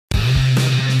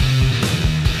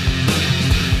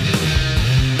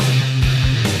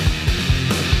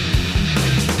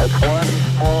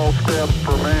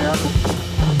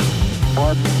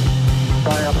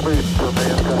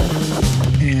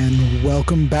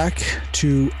Welcome back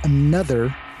to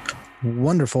another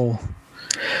wonderful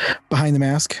Behind the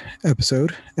Mask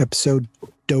episode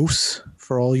dos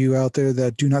for all you out there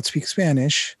that do not speak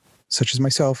Spanish, such as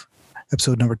myself,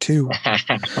 episode number 2.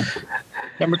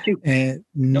 Number 2. And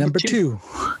number 2.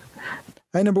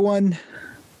 I number 1.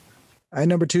 I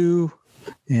number 2.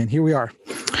 And here we are.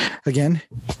 Again,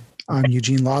 I'm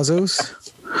Eugene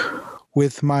Lazos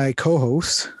with my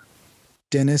co-host,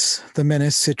 Dennis the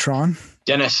Menace Citron.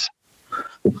 Dennis.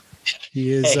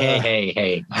 He is.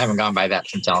 Hey. I haven't gone by that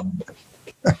since Allen.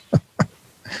 But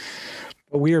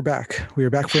we are back. We are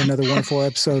back for another wonderful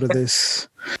episode of this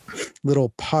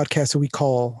little podcast that we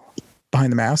call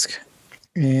Behind the Mask.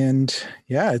 And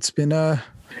yeah, it's been a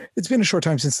short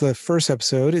time since the first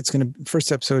episode.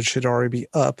 First episode should already be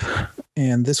up,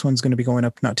 and this one's going to be going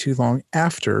up not too long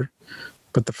after.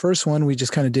 But the first one, we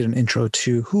just kind of did an intro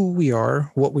to who we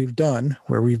are, what we've done,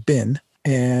 where we've been.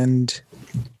 And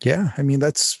yeah, I mean,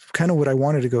 that's kind of what I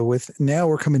wanted to go with. Now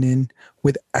we're coming in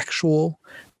with actual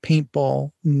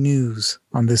paintball news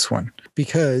on this one,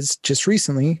 because just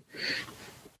recently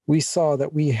we saw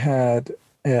that we had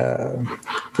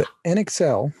the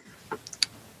NXL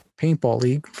Paintball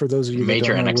League. For those of you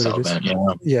major that don't know NXL what it is, event,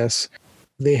 yeah. Yes,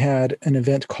 they had an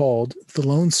event called the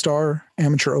Lone Star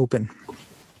Amateur Open.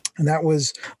 And that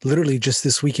was literally just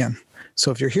this weekend.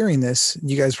 So if you're hearing this,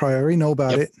 you guys probably already know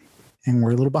about it, and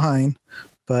we're a little behind,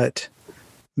 but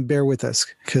bear with us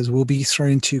because we'll be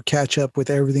starting to catch up with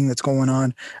everything that's going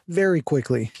on very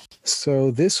quickly.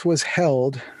 So this was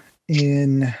held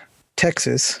in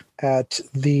Texas at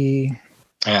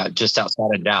just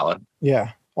outside of Dallas.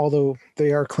 Yeah. Although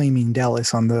they are claiming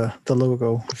Dallas on the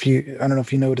logo. I don't know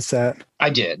if you noticed that.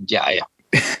 I did. Yeah.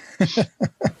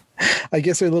 I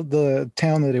guess the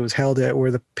town that it was held at, where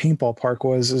the paintball park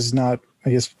was, is not, I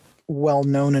guess, well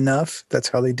known enough. That's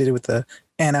how they did it with the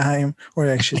Anaheim, or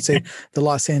I should say the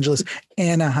Los Angeles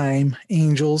Anaheim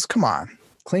Angels. Come on,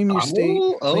 claim your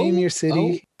state, claim your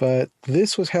city. But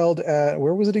this was held at,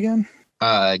 where was it again?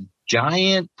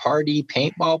 Giant Party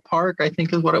Paintball Park, I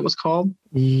think is what it was called.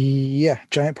 Yeah,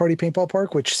 Giant Party Paintball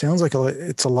Park, which sounds like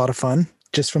it's a lot of fun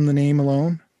just from the name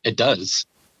alone. It does.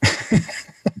 It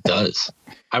does.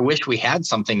 I wish we had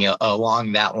something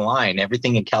along that line.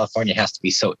 Everything in California has to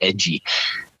be so edgy,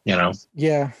 you know?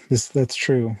 Yeah, that's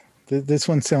true. This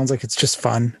one sounds like it's just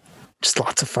fun, just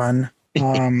lots of fun.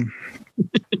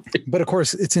 But of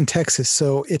course, it's in Texas,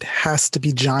 so it has to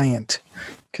be giant,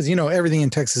 because everything in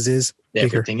Texas is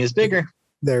bigger. Everything is bigger.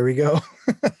 There we go.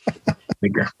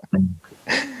 Bigger.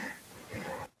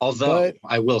 Although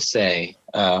I will say,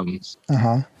 I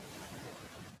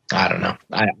don't know.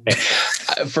 I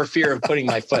for fear of putting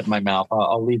my foot in my mouth,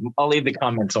 I'll leave the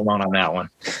comments alone on that one.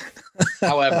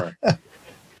 However,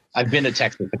 I've been to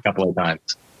Texas a couple of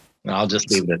times, and I'll just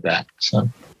leave it at that. So.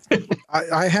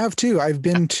 I have too. I've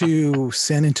been to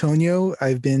San Antonio.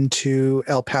 I've been to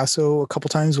El Paso a couple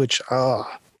times, which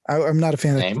I'm not a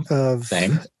fan of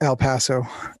El Paso.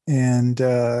 And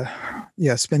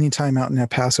spending time out in El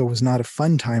Paso was not a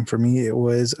fun time for me. It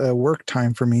was a work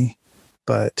time for me,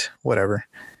 but whatever.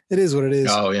 It is what it is.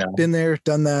 Oh, yeah. Been there,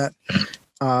 done that.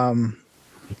 Sounds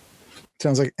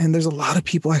like, and there's a lot of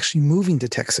people actually moving to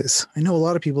Texas. I know a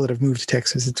lot of people that have moved to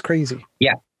Texas. It's crazy.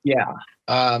 Yeah.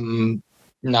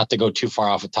 Not to go too far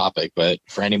off a topic, but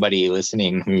for anybody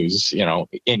listening who's,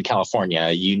 in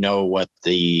California, what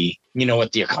the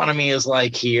economy is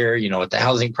like here, what the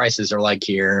housing prices are like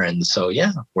here. And so,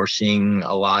 yeah, we're seeing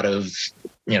a lot of,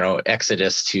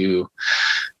 exodus to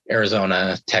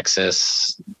Arizona,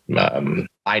 Texas,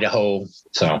 Idaho.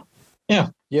 So, yeah.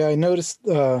 Yeah, I noticed,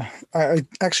 I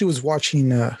actually was watching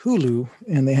Hulu,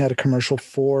 and they had a commercial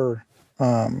for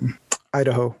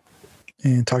Idaho,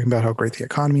 and talking about how great the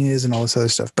economy is and all this other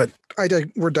stuff. But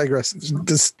we're digressing.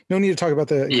 There's no need to talk about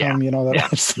the economy and all that. Yeah.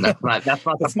 That's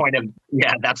not the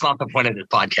point of this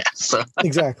podcast. So.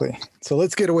 Exactly. So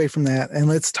let's get away from that and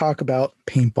let's talk about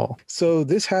paintball. So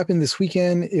this happened this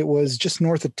weekend. It was just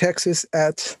north of Texas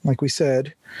at, like we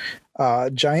said,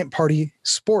 Giant Party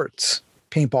Sports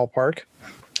Paintball Park.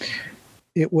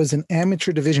 It was an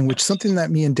amateur division, which is something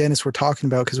that me and Dennis were talking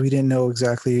about, because we didn't know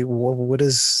exactly what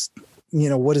does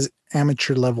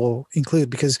amateur level include,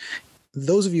 because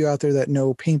those of you out there that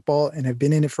know paintball and have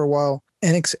been in it for a while,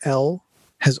 NXL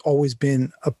has always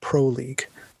been a pro league.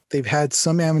 They've had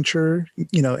some amateur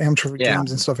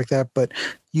games and stuff like that, but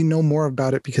more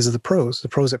about it because of the pros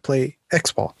that play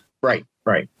X-ball. Right.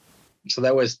 So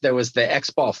there was the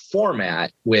X-ball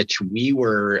format, which we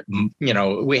were,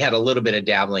 we had a little bit of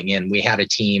dabbling in. We had a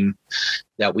team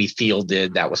that we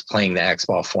fielded that was playing the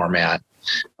X-ball format.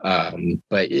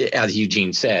 But as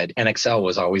Eugene said, NXL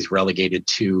was always relegated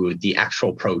to the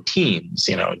actual pro teams,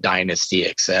 Dynasty,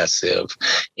 Excessive,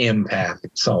 Impact,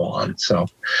 and so on. So,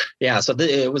 yeah, so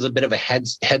it was a bit of a head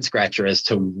scratcher as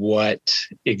to what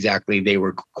exactly they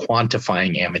were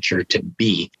quantifying amateur to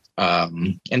be.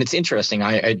 And it's interesting.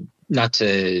 I not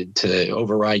to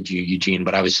override you, Eugene,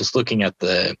 but I was just looking at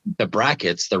the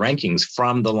brackets, the rankings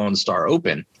from the Lone Star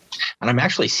Open, and I'm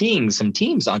actually seeing some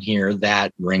teams on here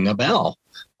that ring a bell.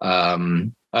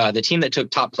 The team that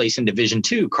took top place in Division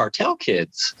II, Cartel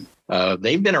Kids,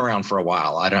 they've been around for a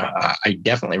while. I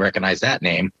definitely recognize that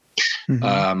name.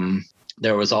 Mm-hmm.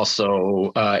 There was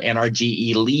also NRG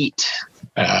Elite.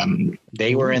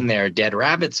 They were in there. Dead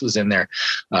Rabbits was in there.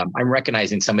 I'm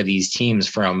recognizing some of these teams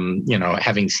from,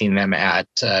 having seen them at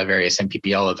various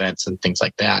MPPL events and things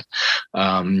like that.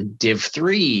 Div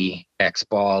 3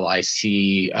 X-Ball, I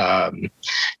see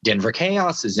Denver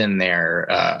Chaos is in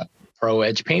there. Pro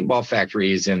Edge Paintball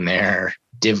Factory is in there.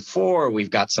 Div 4,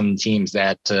 we've got some teams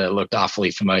that looked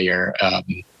awfully familiar.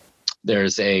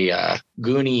 There's a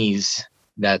Goonies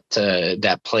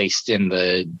that placed in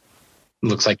the,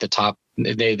 looks like the top,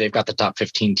 they've got the top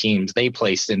 15 teams. They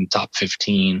placed in top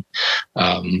 15,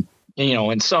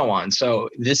 and so on. So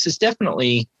this is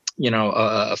definitely,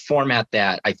 a format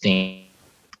that I think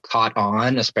caught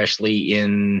on, especially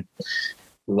in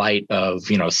light of,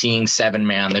 seeing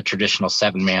 7-man, the traditional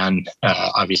 7-man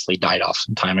obviously died off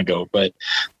some time ago, but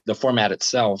the format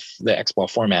itself, the X-Ball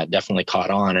format, definitely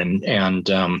caught on. And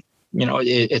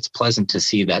it's pleasant to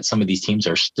see that some of these teams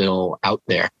are still out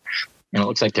there. And it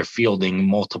looks like they're fielding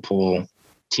multiple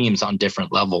teams on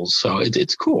different levels. So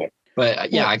it's cool. But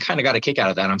I kind of got a kick out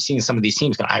of that. I'm seeing some of these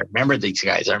teams going, I remember these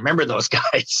guys. I remember those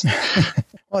guys.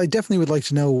 Well, I definitely would like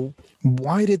to know,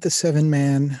 why did the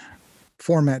 7-man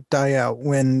format die out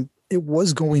when it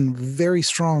was going very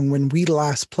strong when we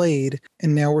last played?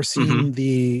 And now we're seeing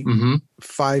the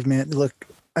 5-man. Look,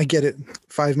 I get it.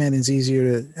 5-man is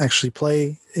easier to actually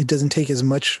play. It doesn't take as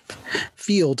much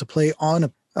field to play on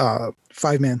a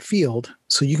 5-man field,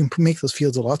 so you can make those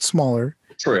fields a lot smaller.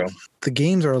 True. The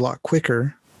games are a lot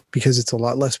quicker because it's a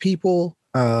lot less people,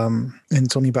 and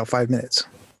it's only about 5 minutes.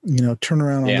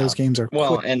 Turnaround on those games are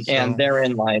quick, and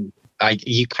therein lies,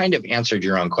 you kind of answered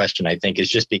your own question. I think is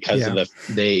just because of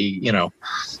the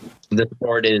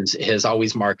sport has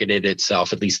always marketed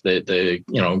itself, at least the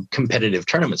competitive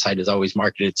tournament side has always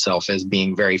marketed itself as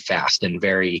being very fast and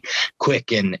very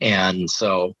quick, and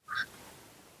so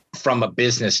from a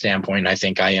business standpoint, I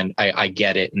think I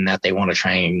get it, and that they want to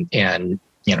try and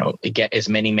get as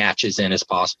many matches in as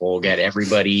possible, get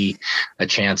everybody a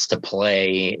chance to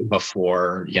play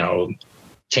before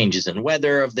changes in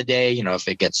weather of the day, if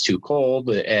it gets too cold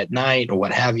at night or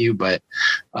what have you. But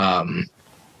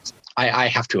I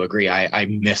have to agree. I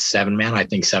miss 7-man. I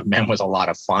think 7-man was a lot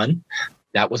of fun.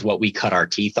 That was what we cut our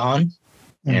teeth on.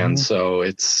 Mm-hmm. And so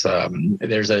it's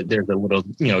there's a little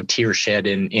tear shed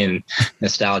in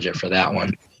nostalgia for that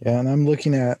one. Yeah, and I'm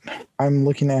looking at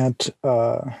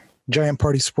Giant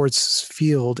Party Sports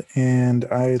field, and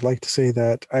I'd like to say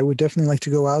that I would definitely like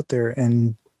to go out there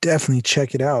and definitely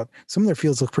check it out. Some of their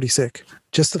fields look pretty sick.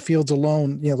 Just the fields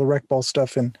alone, the rec ball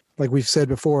stuff, and like we've said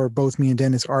before, both me and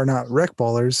Dennis are not rec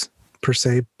ballers per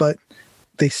se, but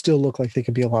they still look like they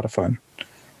could be a lot of fun.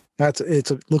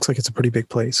 Looks like it's a pretty big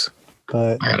place.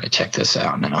 But I gotta check this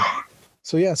out now.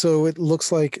 So it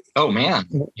looks like. Oh man,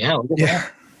 yeah,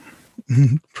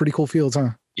 pretty cool fields, huh?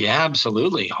 Yeah,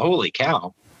 absolutely. Holy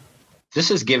cow! This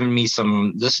is giving me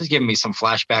some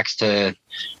flashbacks to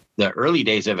the early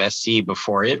days of SC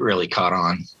before it really caught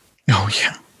on. Oh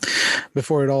yeah,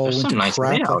 before it all went to nice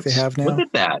crap layouts. Like they have now. Look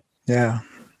at that. Yeah.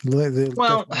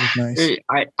 Well, nice.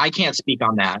 I can't speak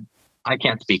on that.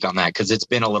 Because it's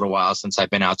been a little while since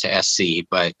I've been out to SC.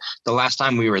 But the last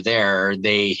time we were there,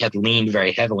 they had leaned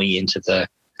very heavily into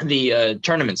the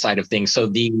tournament side of things. So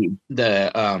the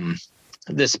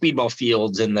speedball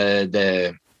fields and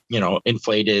the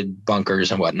inflated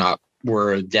bunkers and whatnot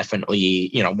were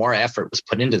definitely more effort was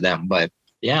put into them. But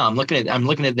yeah, I'm looking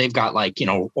at they've got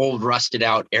old rusted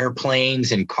out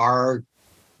airplanes and car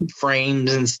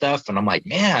frames and stuff, and I'm like,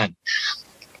 man,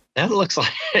 that looks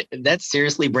like that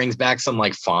seriously brings back some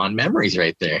fond memories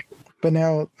right there. But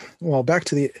now, back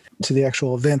to the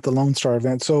actual event, the Lone Star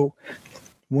event. So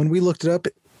when we looked it up,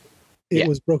 it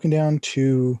was broken down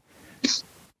to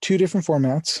 2 different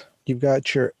formats. You've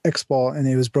got your X-Ball, and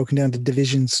it was broken down to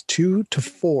divisions 2 to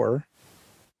 4,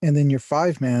 and then your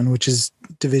 5-man, which is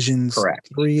divisions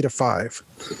 3 to 5.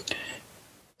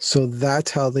 So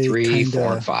that's how they 3,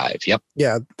 4, and 5. Yep.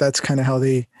 Yeah, that's kind of how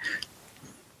they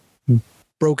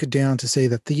broke it down to say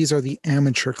that these are the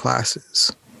amateur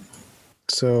classes.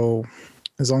 So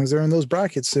as long as they're in those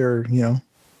brackets, they're,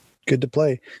 good to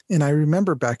play. And I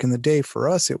remember back in the day for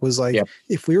us, it was like,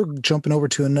 if we were jumping over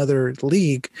to another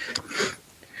league,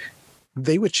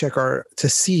 they would check to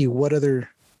see what other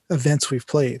events we've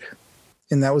played.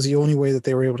 And that was the only way that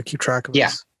they were able to keep track of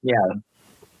us. Yeah.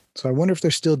 So I wonder if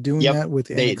they're still doing that with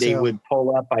the NXL. They would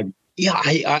pull up.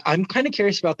 I'm kind of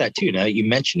curious about that too. Now that you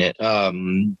mention it,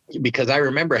 because I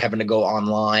remember having to go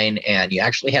online, and you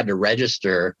actually had to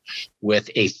register with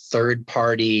a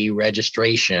third-party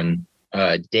registration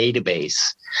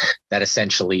database that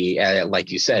essentially,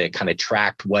 like you said, it kind of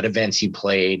tracked what events you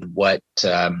played, what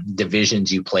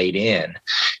divisions you played in,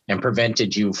 and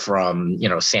prevented you from,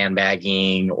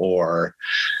 sandbagging or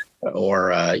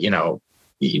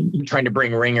trying to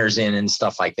bring ringers in and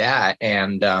stuff like that.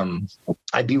 And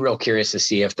I'd be real curious to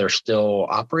see if they're still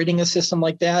operating a system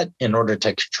like that in order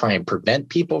to try and prevent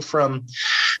people from,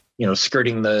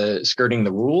 skirting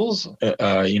the rules,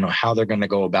 how they're going to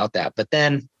go about that. But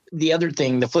then the other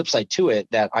thing, the flip side to it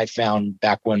that I found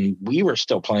back when we were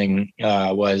still playing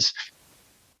was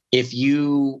I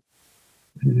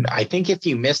think if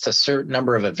you missed a certain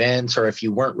number of events, or if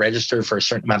you weren't registered for a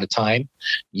certain amount of time,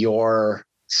 your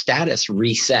status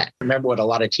reset. Remember what a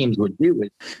lot of teams would do is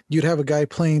you'd have a guy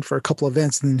playing for a couple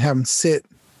events and then have him sit,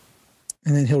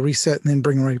 and then he'll reset and then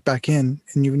bring him right back in,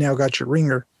 and you've now got your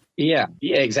ringer. Yeah,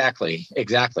 exactly.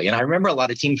 And I remember a lot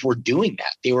of teams were doing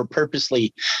that. They were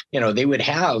purposely, they would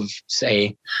have,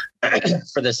 say,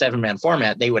 for the 7-man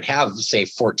format, they would have, say,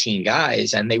 14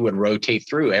 guys, and they would rotate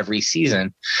through every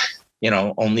season.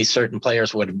 Only certain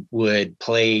players would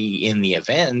play in the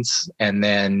events, and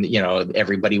then,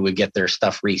 everybody would get their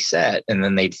stuff reset, and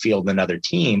then they'd field another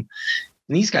team.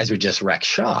 And these guys would just wreck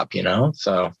shop,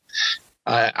 So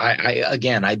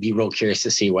I'd be real curious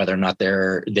to see whether or not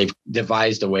they've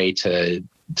devised a way to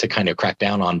kind of crack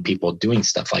down on people doing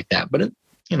stuff like that. But,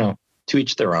 to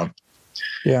each their own.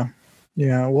 Yeah.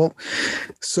 Yeah. Well,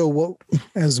 so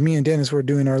as me and Dennis were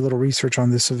doing our little research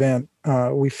on this event,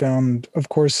 we found, of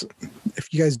course,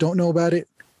 if you guys don't know about it,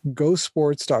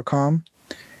 gosports.com,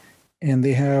 and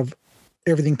they have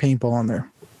everything paintball on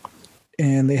there,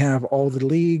 and they have all the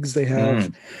leagues. They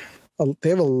have a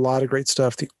lot of great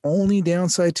stuff. The only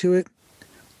downside to it,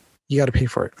 you got to pay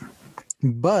for it.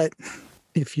 But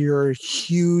if you're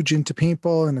huge into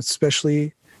paintball, and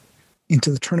especially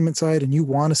into the tournament side, and you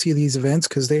want to see these events,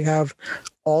 because they have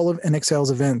all of NXL's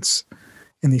events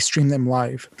and they stream them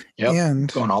live. Yep.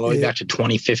 And going all the way back to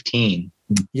 2015.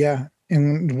 Yeah.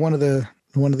 And one of the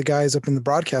guys up in the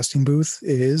broadcasting booth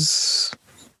is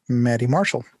Matty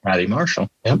Marshall.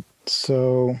 Yep.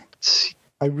 So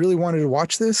I really wanted to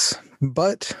watch this,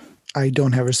 but I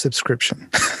don't have a subscription.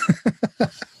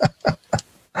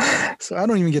 So I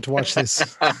don't even get to watch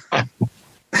this.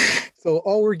 So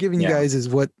all we're giving you guys is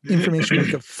what information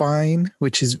we could find,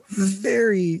 which is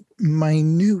very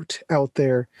minute out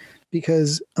there,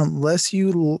 because unless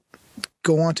you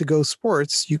go on to Go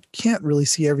Sports, you can't really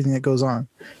see everything that goes on,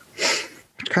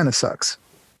 which kind of sucks.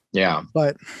 Yeah.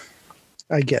 But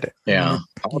I get it. Yeah.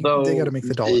 Although they got to make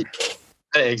the dollar.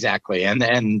 Exactly.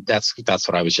 And that's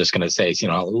what I was just going to say.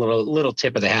 A little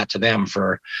tip of the hat to them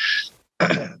for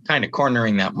kind of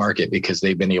cornering that market, because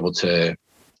they've been able to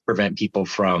prevent people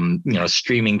from,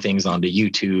 streaming things onto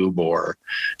YouTube or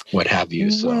what have you.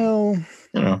 So,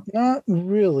 well, not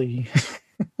really.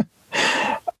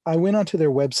 I went onto their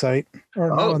website, or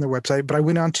not on their website, but I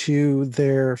went onto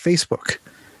their Facebook.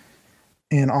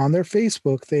 And on their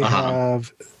Facebook, they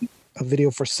have a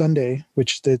video for Sunday,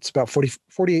 which it's about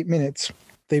 48 minutes.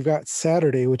 They've got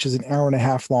Saturday, which is an hour and a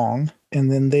half long.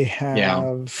 And then they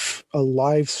have a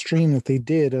live stream that they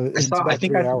did. I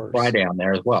think I saw Friday on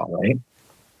there as well, right?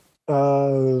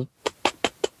 I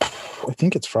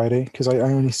think it's Friday, because I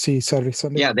only see Saturday,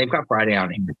 Sunday. Yeah, they've got Friday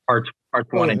on here. Parts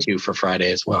 1 and 2 for Friday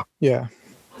as well. Yeah.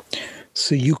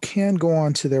 So you can go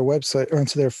onto their website or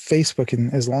onto their Facebook,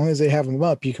 and as long as they have them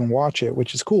up, you can watch it,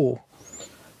 which is cool.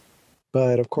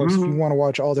 But of course, if you want to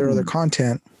watch all their other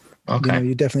content,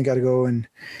 you definitely got to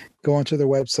go onto their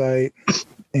website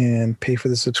and pay for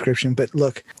the subscription. But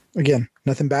look, again,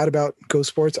 nothing bad about Go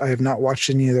Sports. I have not watched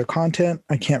any of their content.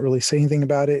 I can't really say anything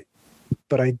about it,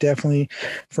 but I definitely,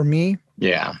 for me,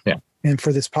 and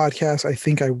for this podcast, I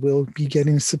think I will be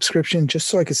getting a subscription just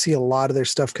so I can see a lot of their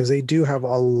stuff, because they do have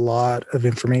a lot of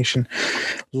information,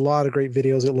 a lot of great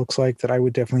videos, it looks like, that I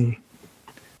would definitely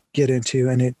get into.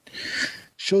 And it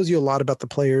shows you a lot about the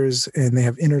players, and they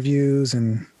have interviews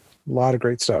and a lot of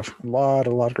great stuff. A lot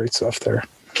of great stuff there.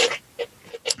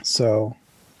 So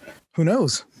who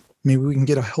knows? Maybe we can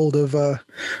get a hold of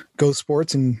Go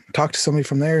Sports and talk to somebody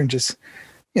from there and just,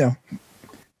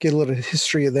 get a little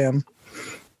history of them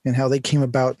and how they came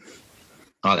about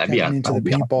Oh, that'd be getting into the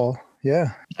paintball.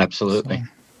 Yeah. Absolutely.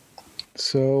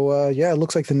 So yeah, it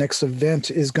looks like the next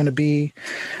event is going to be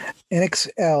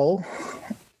NXL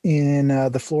in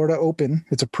the Florida Open.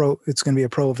 It's going to be a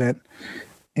pro event,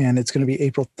 and it's going to be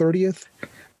April 30th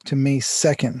to May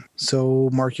 2nd. So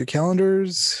mark your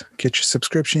calendars, get your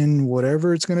subscription,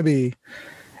 whatever it's going to be,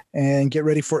 and get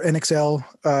ready for NXL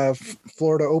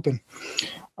Florida Open.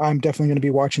 I'm definitely going to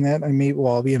be watching that.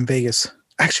 I'll be in Vegas.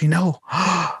 Actually, no.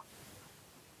 I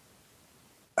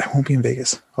won't be in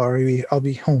Vegas. I'll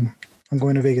be home. I'm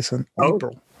going to Vegas in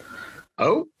April.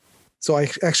 Oh. So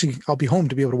I'll be home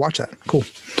to be able to watch that. Cool.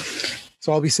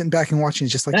 So I'll be sitting back and watching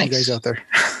just like you guys out there.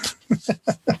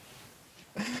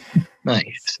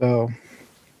 Nice. So,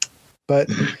 but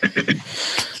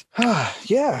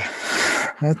yeah,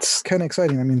 that's kind of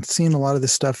exciting. I mean, seeing a lot of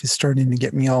this stuff is starting to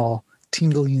get me all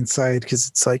tingly inside because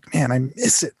it's like, man, I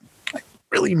miss it. I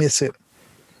really miss it.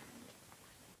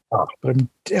 But I'm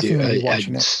definitely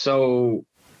watching it. So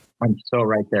I'm so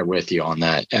right there with you on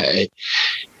that.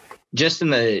 Just in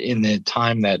the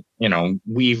time that,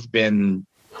 we've been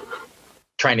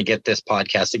trying to get this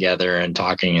podcast together and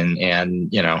talking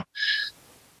and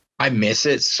I miss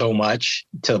it so much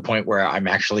to the point where I'm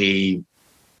actually,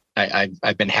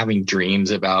 I've been having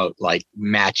dreams about like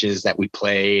matches that we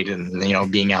played and,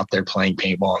 being out there playing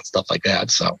paintball and stuff like that.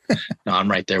 So no,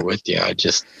 I'm right there with you. I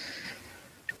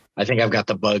think I've got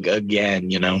the bug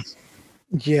again,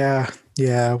 Yeah.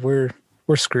 We're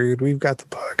screwed. We've got the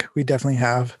bug. We definitely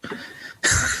have.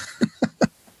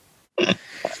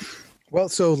 Well,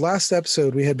 so last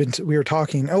episode we were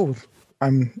talking.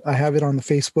 I have it on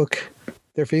the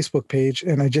their Facebook page,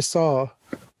 and I just saw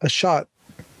a shot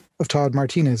of Todd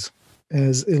Martinez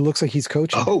as it looks like he's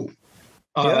coaching.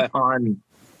 Yeah. On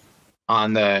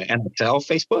the NFL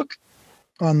Facebook?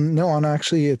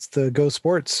 Actually it's the Go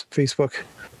Sports Facebook.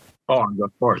 Oh, on Go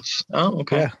Sports. Oh,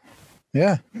 okay.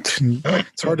 Yeah.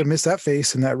 It's hard to miss that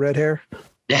face and that red hair.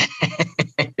 Yeah.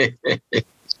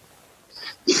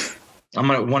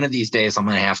 One of these days I'm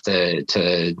gonna have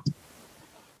to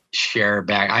share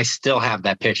back. I still have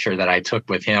that picture that I took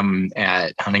with him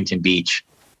at Huntington Beach.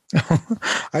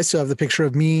 I still have the picture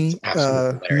of me,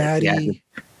 Maddie,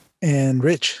 and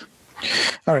Rich.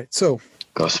 All right. So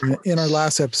in our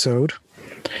last episode,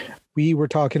 we were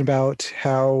talking about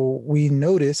how we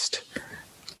noticed,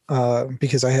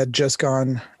 because I had just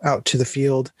gone out to the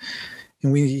field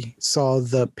and we saw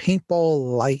the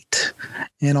Paintball Lite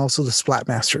and also the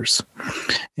Splatmasters,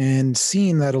 and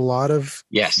seeing that a lot of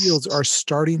fields are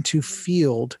starting to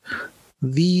field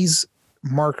these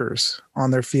markers on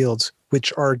their fields,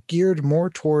 which are geared more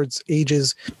towards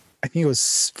ages, I think it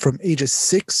was from ages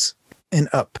 6 and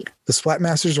up. The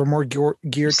Splatmasters are more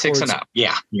geared 6 towards and up.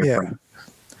 Yeah. Correct.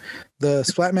 The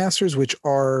Splatmasters, which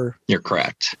are... You're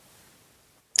correct.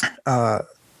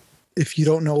 If you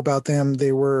don't know about them,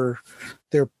 they're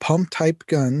pump type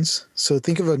guns. So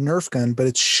think of a Nerf gun, but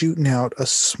it's shooting out a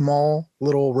small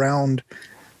little round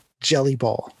jelly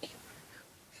ball.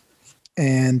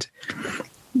 And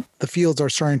the fields are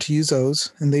starting to use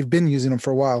those, and they've been using them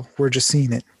for a while. We're just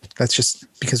seeing it. That's just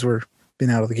because we're been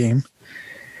out of the game.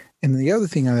 And the other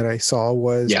thing that I saw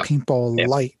was Paintball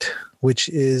Lite, which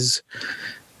is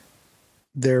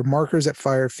their markers that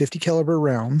fire 50 caliber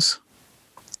rounds.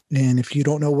 And if you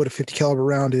don't know what a 50 caliber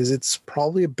round is, it's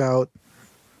probably about,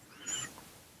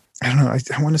 I don't know,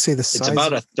 I want to say the size. It's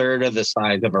about a third of the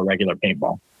size of a regular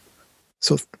paintball.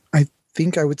 So I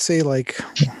think I would say like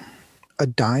a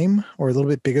dime, or a little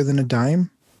bit bigger than a dime,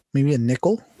 maybe a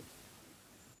nickel.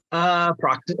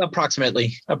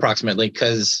 Approximately,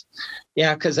 because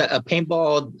a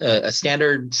paintball, a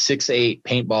standard 6'8"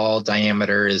 paintball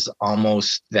diameter is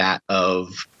almost that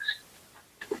of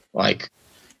like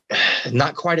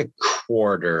not quite a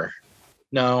quarter.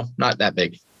 No, not that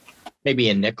big. Maybe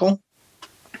a nickel.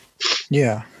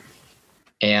 Yeah.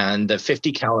 And the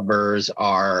 50 calibers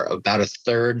are about a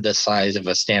third the size of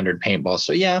a standard paintball.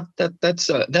 So yeah, that's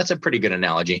a pretty good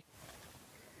analogy.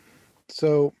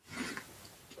 So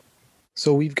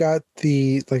we've got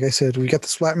like I said, we got the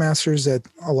Splatmasters that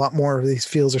a lot more of these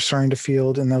fields are starting to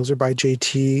field, and those are by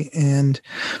JT, and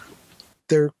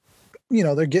they're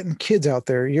getting kids out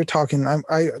there. You're talking,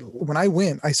 when I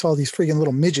went, I saw these freaking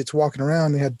little midgets walking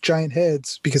around. They had giant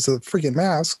heads because of the freaking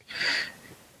mask.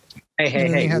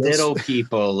 Hey, little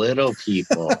people.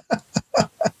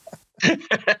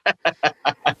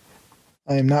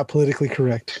 I am not politically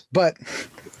correct, but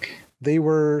they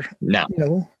were,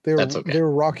 they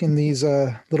were rocking these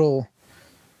little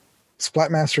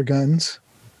Splatmaster guns,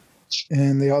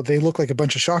 and they look like a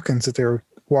bunch of shotguns that they were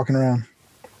walking around.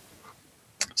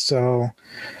 So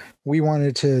we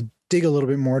wanted to dig a little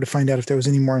bit more to find out if there was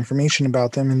any more information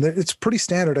about them. And it's pretty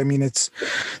standard. I mean, it's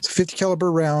a 50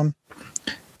 caliber round.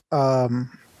 The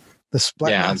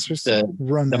Splatmasters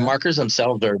run the that. markers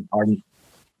themselves are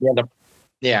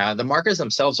the markers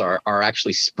themselves are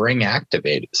actually spring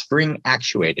actuated,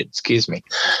 excuse me.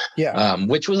 Yeah.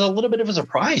 Which was a little bit of a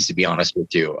surprise, to be honest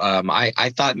with you.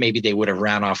 I thought maybe they would have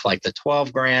ran off like the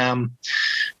 12 gram,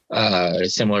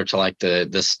 similar to like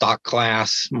the stock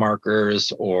class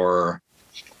markers, or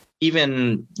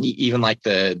even like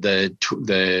the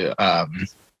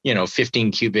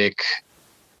 15 cubic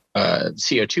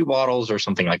CO2 bottles or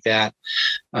something like that.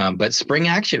 But spring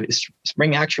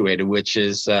actuated, which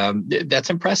is that's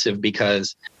impressive,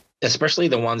 because especially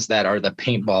the ones that are the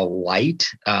paintball lite,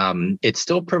 it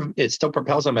still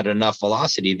propels them at enough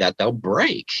velocity that they'll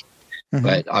break. Mm-hmm.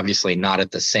 But obviously not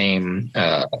at the same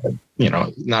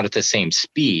not at the same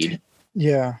speed.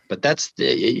 Yeah. But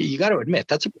you got to admit,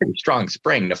 that's a pretty strong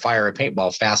spring to fire a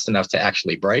paintball fast enough to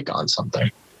actually break on something.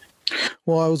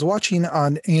 Well, I was watching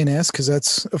on ANS, because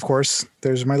that's, of course,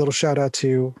 there's my little shout out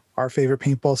to our favorite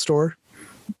paintball store,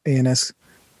 ANS,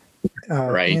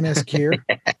 right.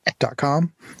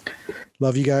 ansgear.com.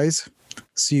 Love you guys.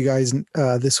 See you guys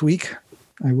this week.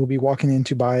 I will be walking in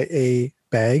to buy a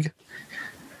bag,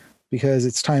 because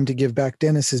it's time to give back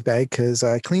Dennis his bag, because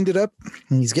I cleaned it up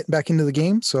and he's getting back into the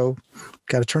game. So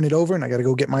got to turn it over, and I got to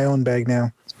go get my own bag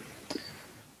now.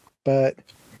 But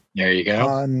there you go.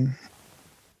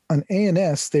 On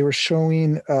ANS, they were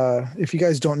showing, if you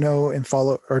guys don't know and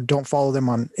follow, or don't follow them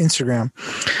on Instagram.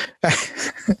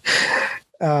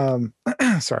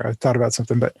 Sorry, I thought about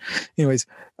something, but anyways,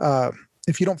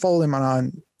 if you don't follow them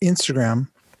on Instagram,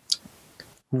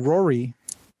 Rory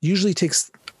usually takes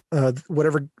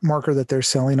whatever marker that they're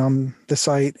selling on the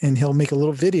site, and he'll make a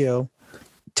little video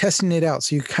testing it out,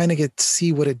 so you kind of get to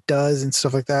see what it does and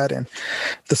stuff like that. And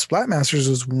the Splatmasters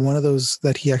was one of those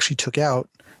that he actually took out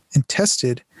and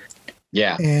tested.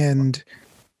 Yeah. And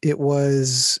it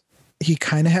was, he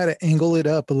kind of had to angle it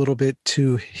up a little bit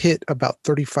to hit about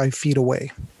 35 feet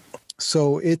away.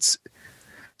 So it's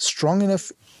strong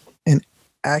enough and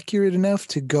accurate enough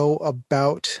to go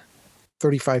about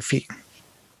 35 feet.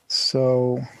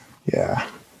 So yeah,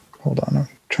 hold on. I'm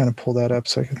trying to pull that up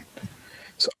so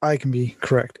I can be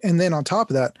correct. And then on top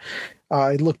of that,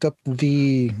 I looked up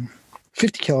the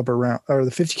 50 caliber round, or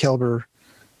the 50 caliber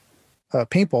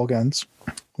paintball guns,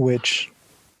 which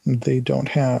they don't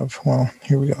have. Well,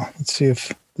 here we go. Let's see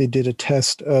if they did a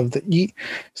test of the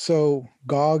So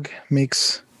GOG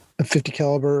makes a 50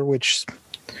 caliber, which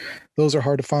those are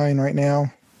hard to find right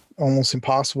now, almost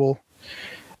impossible.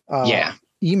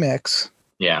 EMEX.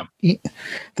 Yeah. The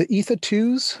ETHA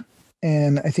 2s,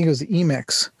 and I think it was the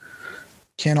EMEX,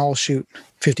 can all shoot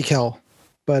 50 cal,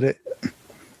 but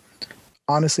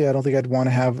honestly, I don't think I'd want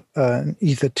to have an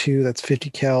ETHA 2 that's 50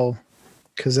 cal,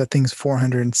 because that thing's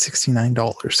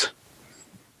 $469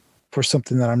 for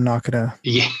something that I'm not going to.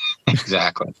 Yeah,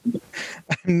 exactly.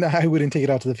 I wouldn't take it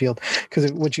out to the field,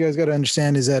 because what you guys got to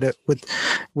understand is that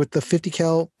with the 50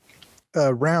 cal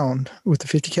round, with the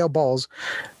 50 cal balls,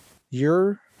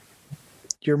 your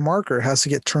marker has to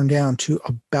get turned down to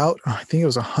about, I think it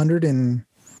was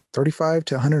 135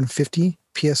 to 150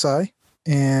 PSI.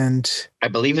 And I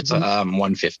believe it's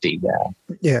 150. Yeah.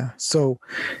 Yeah. So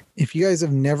if you guys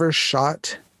have never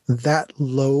shot that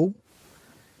low,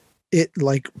 it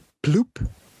like bloop,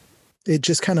 it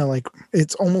just kind of like,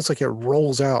 it's almost like it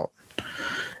rolls out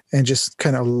and just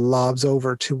kind of lobs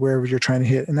over to wherever you're trying to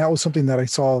hit. And that was something that I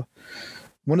saw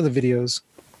one of the videos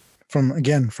from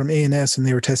ANS, and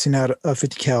they were testing out a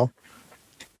 50 cal.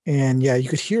 And yeah, you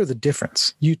could hear the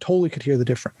difference. You totally could hear the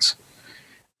difference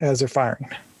as they're firing.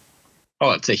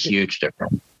 Oh, it's a huge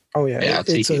difference. Oh yeah,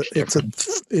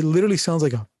 it literally sounds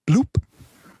like a bloop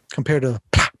compared to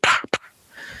pop, pop,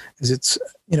 as it's,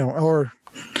 or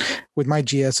with my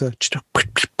GS,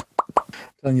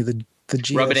 telling you the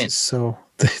GS Rub it in. It's so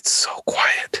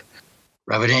quiet.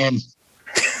 Rub it in.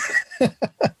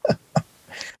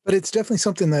 But it's definitely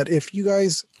something that if you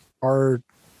guys are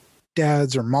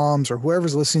dads or moms or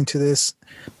whoever's listening to this,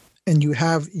 and you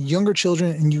have younger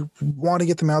children and you want to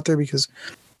get them out there, because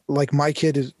like my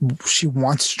kid she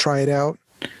wants to try it out,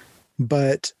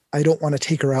 but I don't want to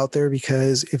take her out there,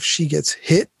 because if she gets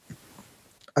hit,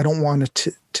 I don't want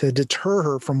to deter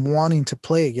her from wanting to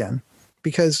play again.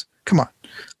 Because come on,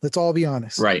 let's all be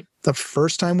honest. Right. The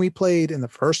first time we played and the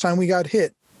first time we got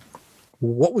hit,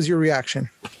 what was your reaction?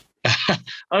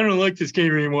 I don't like this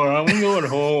game anymore. I'm going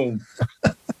home.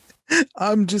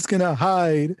 I'm just going to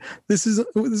hide. This is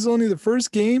only the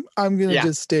first game. I'm going to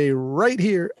just stay right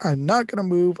here. I'm not going to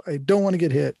move. I don't want to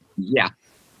get hit. Yeah.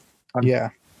 Yeah.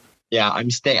 Yeah, I'm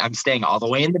staying all the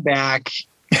way in the back.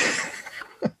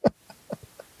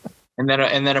 And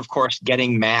then of course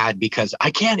getting mad because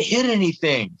I can't hit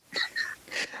anything.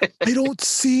 I don't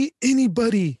see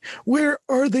anybody. Where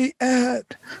are they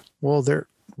at? Well, they're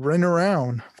running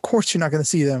around. Of course you're not going to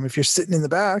see them if you're sitting in the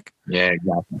back. Yeah,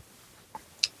 exactly.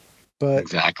 But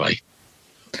exactly.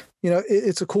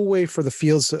 It's a cool way for the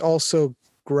fields to also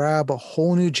grab a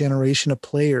whole new generation of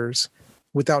players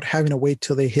without having to wait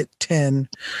till they hit 10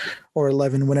 or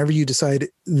 11, whenever you decide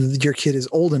your kid is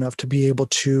old enough to be able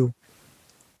to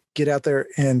get out there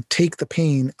and take the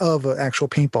pain of an actual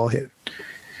paintball hit.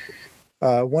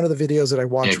 One of the videos that I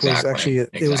watched was actually,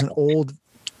 it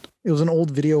was an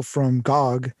old video from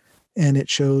GOG, and it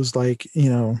shows I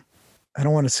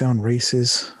don't want to sound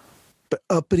racist, but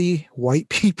uppity white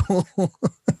people.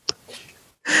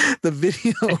 The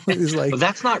video is like, well,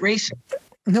 that's not racist.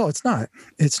 No, it's not.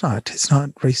 It's not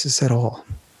racist at all.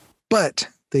 But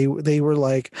they were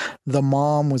like, the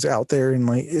mom was out there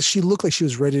and she looked like she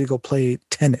was ready to go play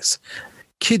tennis.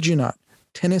 Kid you not,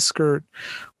 tennis skirt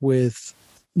with,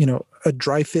 a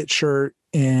dry fit shirt,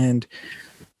 and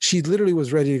she literally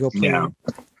was ready to go play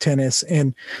tennis.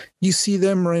 And you see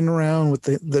them running around with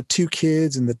the two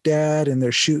kids and the dad, and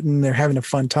they're shooting, they're having a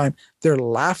fun time. They're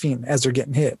laughing as they're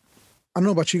getting hit. I don't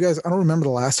know about you guys. I don't remember the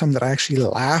last time that I actually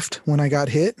laughed when I got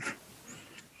hit.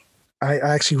 I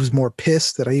actually was more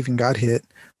pissed that I even got hit,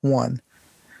 one.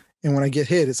 And when I get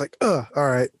hit, it's like, all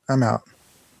right, I'm out.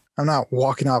 I'm not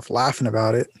walking off laughing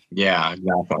about it. Yeah,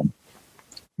 exactly.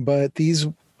 But these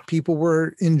people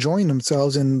were enjoying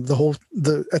themselves, and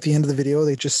at the end of the video,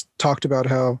 they just talked about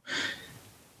how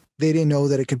they didn't know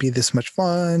that it could be this much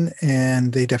fun,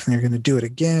 and they definitely are going to do it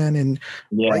again. And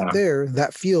right there,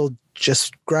 that field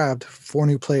just grabbed 4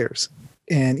 new players.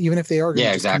 And even if they are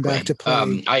going to come back to play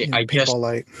Paintball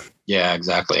Lite. Yeah,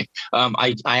 exactly.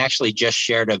 I actually just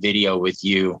shared a video with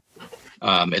you.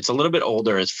 It's a little bit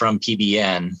older. It's from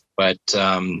PBN, but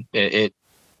it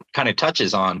kind of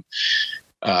touches on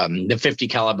the 50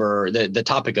 caliber, the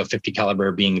topic of 50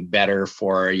 caliber being better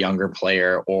for a younger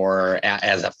player or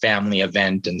as a family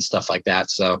event and stuff like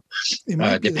that. So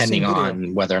depending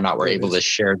on whether or not we're able to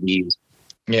share these.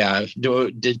 Yeah,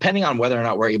 depending on whether or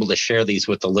not we're able to share these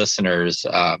with the listeners,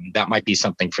 that might be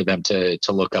something for them to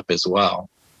look up as well.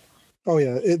 Oh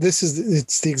yeah,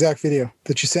 it's the exact video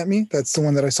that you sent me. That's the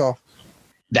one that I saw.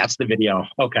 That's the video.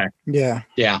 Okay. Yeah.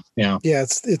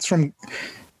 It's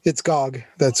GOG.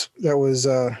 That was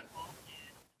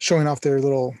showing off their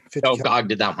little 50 caliber. GOG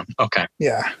did that one. Okay.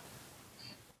 Yeah.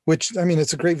 Which, I mean,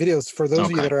 it's a great video for those of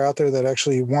you that are out there that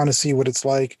actually want to see what it's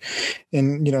like.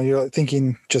 And, you're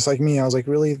thinking just like me, I was like,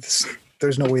 really,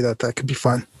 there's no way that could be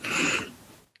fun.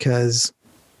 Because,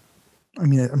 I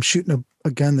mean, I'm shooting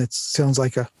a gun that sounds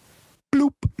like a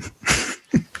bloop.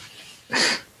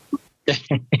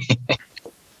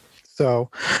 So,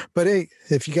 but hey,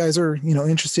 if you guys are,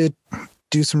 interested,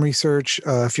 do some research.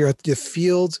 If you're at the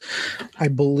fields, I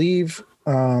believe,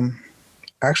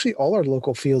 actually all our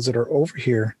local fields that are over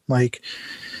here, like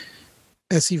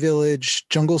SE Village,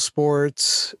 Jungle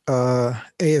Sports,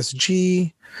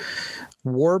 ASG,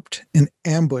 Warped, and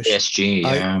Ambush. ASG,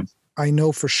 yeah. I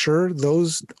know for sure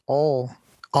those all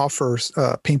offer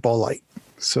Paintball Lite.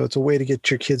 So it's a way to get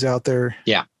your kids out there.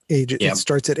 Yeah. It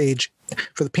starts at age.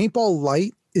 For the Paintball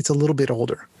Lite, it's a little bit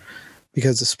older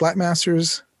because the Splat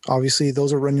Masters, obviously,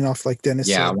 those are running off, like Dennis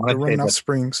said, they're running off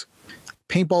springs.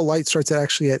 Paintball Lite starts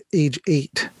actually at age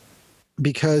 8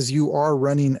 because you are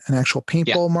running an actual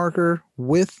paintball marker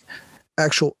with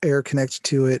actual air connected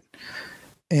to it.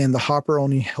 And the hopper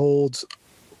only holds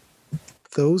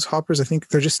those hoppers. I think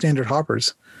they're just standard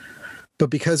hoppers, but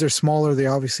because they're smaller, they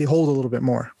obviously hold a little bit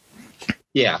more.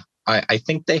 Yeah. I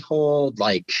think they hold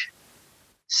like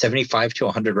 75 to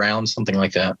 100 rounds, something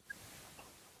like that.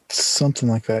 Something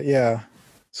like that. Yeah.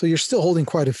 So you're still holding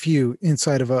quite a few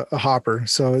inside of a hopper.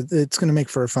 So it's going to make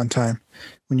for a fun time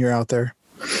when you're out there.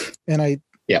 And I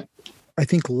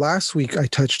think last week I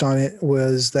touched on it,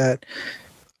 was that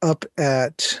up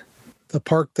at the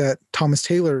park that Thomas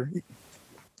Taylor,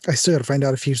 I still got to find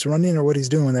out if he's running or what he's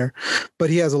doing there, but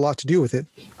he has a lot to do with it.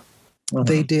 Uh-huh.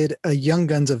 They did a Young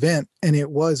Guns event, and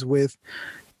it was with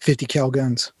 50 cal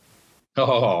guns.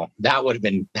 Oh, that would have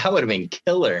been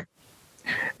killer.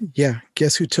 Yeah.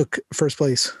 Guess who took first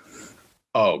place?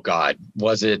 Oh God.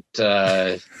 Was it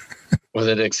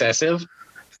excessive?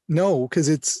 No, because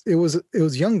it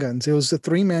was Young Guns. It was the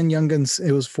 3-man Young Guns.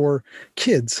 It was for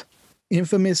kids.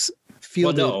 Infamous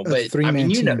fielded a 3-man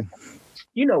team.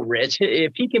 Rich,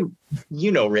 if he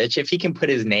can put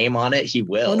his name on it, he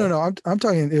will. Oh no. I'm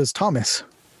talking, it was Thomas.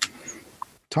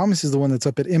 Thomas is the one that's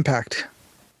up at Impact.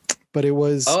 but it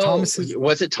was Thomas's.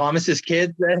 Was it Thomas's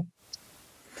kids then?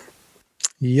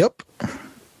 Yep.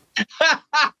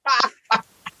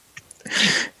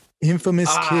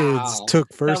 Infamous kids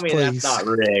took first place. Tell me that's not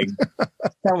rigged.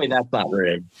 Tell me that's not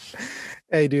rigged.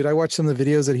 Hey, dude, I watched some of the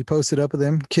videos that he posted up of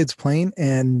them kids playing,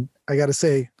 and I got to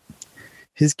say,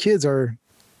 his kids are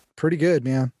pretty good,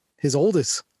 man. His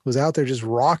oldest was out there just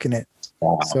rocking it.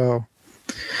 Wow. So,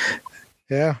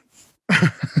 yeah.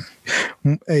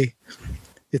 Hey,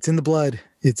 it's in the blood.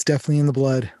 It's definitely in the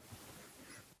blood.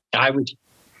 I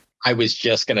was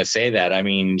just gonna say that. I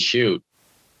mean, shoot,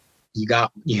 you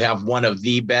have one of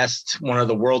the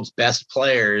world's best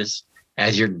players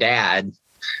as your dad.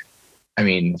 I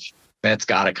mean, that's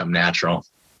got to come natural.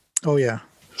 Oh yeah.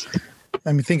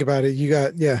 I mean, think about it. You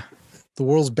got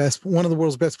one of the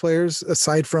world's best players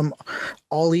aside from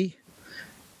Ollie.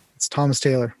 It's Thomas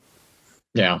Taylor.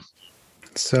 Yeah.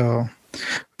 So,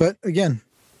 but again,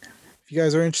 if you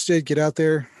guys are interested, get out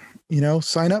there,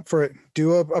 sign up for it.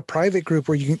 Do a private group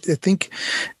where you can, I think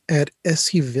at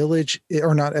SC Village,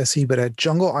 or not SC, but at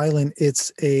Jungle Island,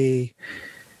 it's an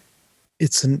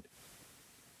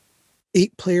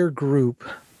 8-player group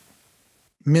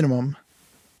minimum,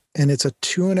 and it's a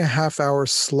 2.5 hour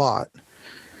slot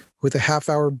with a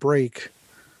half-hour break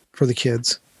for the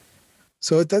kids.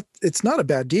 So it's not a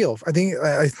bad deal. I think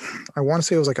I want to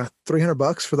say it was like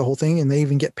 $300 for the whole thing, and they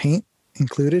even get paint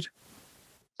included.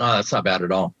 Oh, that's not bad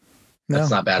at all. That's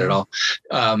not bad at all.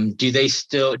 Do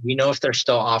you know if they're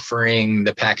still offering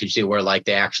the package deal where like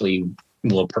they actually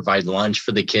will provide lunch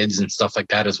for the kids and stuff like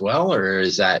that as well, or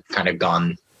is that kind of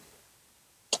gone?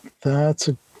 That's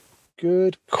a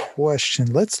good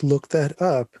question. Let's look that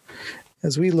up.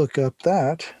 As we look up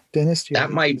that, Dennis, do you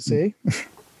have anything to say?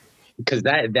 Because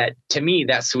that to me,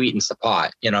 that sweetens the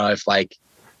pot. If like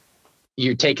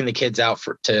you're taking the kids out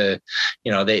they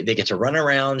get to run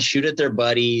around, shoot at their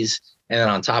buddies, and then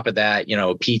on top of that,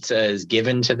 pizza is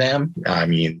given to them. I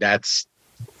mean, that's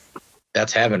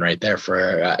heaven right there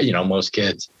for most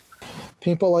kids.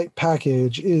 Paintball Lite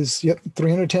package is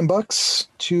 $310,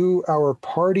 2-hour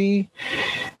party,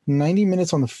 90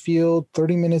 minutes on the field,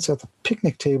 30 minutes at the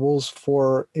picnic tables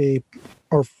for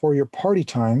your party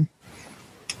time,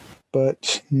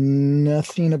 but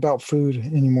nothing about food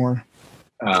anymore.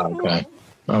 Oh,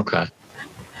 okay.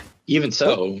 Even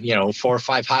so, 4 or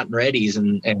 5 hot and readies,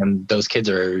 and those kids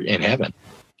are in heaven.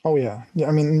 Oh yeah.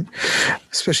 I mean,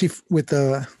 especially with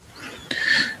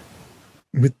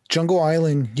Jungle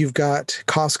Island, you've got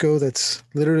Costco that's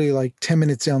literally like 10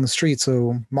 minutes down the street.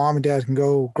 So mom and dad can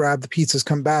go grab the pizzas,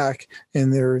 come back,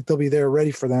 and they'll be there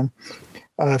ready for them.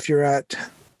 If you're at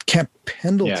Camp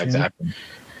Pendleton. Yeah, exactly.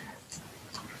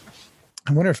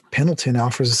 I wonder if Pendleton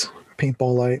offers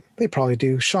Paintball Lite. They probably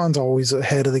do. Sean's always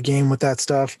ahead of the game with that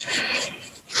stuff.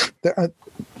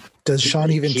 Does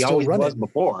Sean even still run it?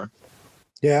 Before.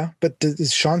 Yeah, but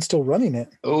is Sean still running it?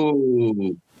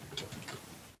 Oh,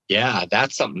 yeah,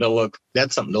 that's something to look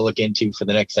into for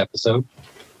the next episode,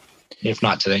 if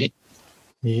not today.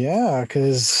 Yeah,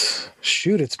 because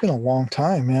shoot, it's been a long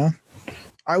time, man.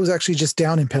 I was actually just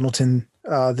down in Pendleton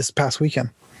this past weekend.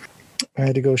 I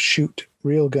had to go shoot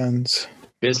real guns.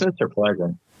 Business or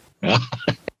pleasure?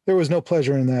 There was no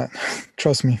pleasure in that.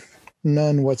 Trust me,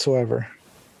 none whatsoever.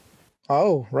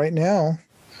 Oh, right now,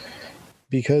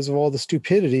 because of all the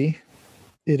stupidity,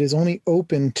 it is only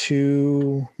open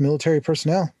to military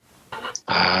personnel.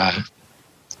 I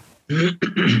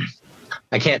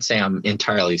can't say I'm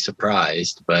entirely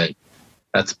surprised, but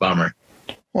that's a bummer.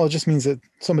 Well, it just means that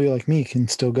somebody like me can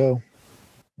still go.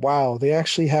 Wow, they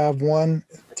actually have one.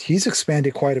 He's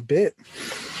expanded quite a bit.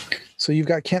 So you've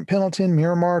got Camp Pendleton,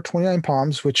 Miramar, 29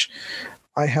 Palms, which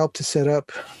I helped to set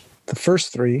up the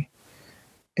first 3.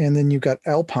 And then you've got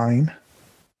Alpine,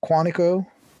 Quantico,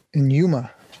 and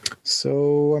Yuma.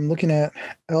 So I'm looking at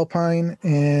Alpine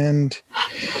and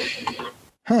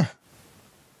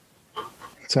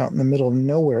it's out in the middle of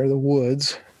nowhere, the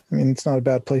woods. I mean, it's not a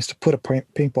bad place to put a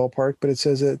paintball park, but it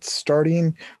says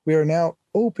we are now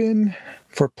open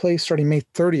for play starting May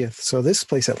 30th. So this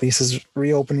place at least is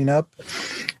reopening up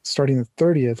starting the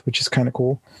 30th, which is kind of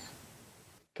cool.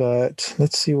 But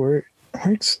let's see what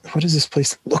does this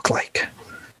place look like?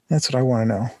 That's what I want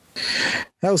to know.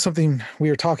 That was something we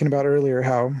were talking about earlier,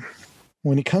 how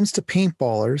when it comes to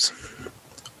paintballers,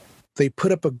 they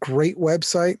put up a great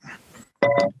website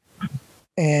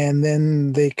and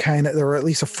then or at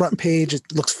least a front page, it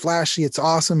looks flashy, it's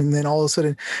awesome. And then all of a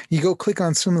sudden you go click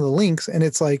on some of the links and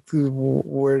it's like,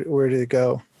 where did it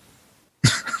go?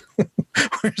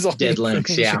 Where's all dead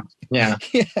links? Yeah.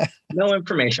 No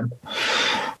information.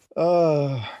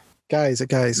 Guys,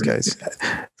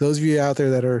 those of you out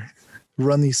there that are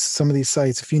run some of these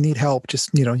sites. If you need help, just,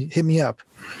 hit me up.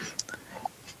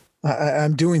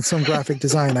 I'm doing some graphic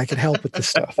design. I could help with this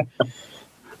stuff,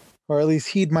 or at least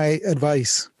heed my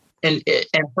advice. And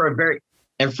for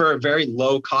a very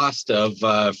low cost of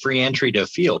free entry to a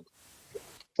field,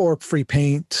 or free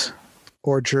paint,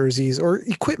 or jerseys, or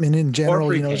equipment in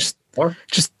general.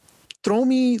 Just throw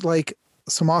me like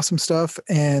some awesome stuff,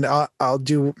 and I'll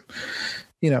do.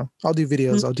 I'll do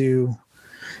videos. I'll do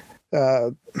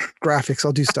graphics.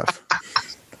 I'll do stuff.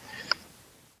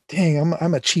 Dang,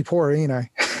 I'm a cheap whore, ain't I?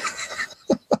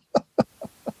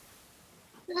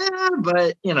 Yeah,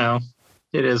 but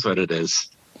it is what it is.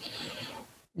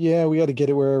 Yeah, we got to get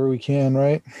it wherever we can,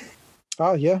 right?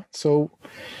 Oh yeah. So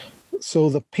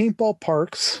the paintball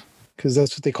parks, because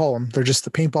that's what they call them. They're just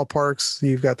the paintball parks.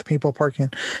 You've got the paintball park in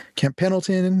Camp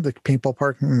Pendleton, the paintball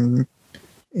park in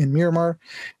Miramar,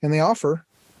 and they offer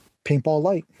paintball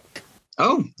lite.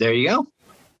 Oh, there you go.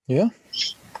 Yeah.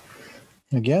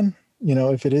 Again,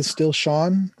 if it is still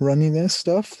Sean running this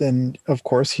stuff, then of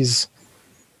course he's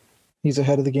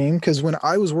ahead of the game. Because when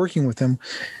I was working with him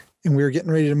and we were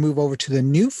getting ready to move over to the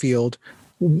new field,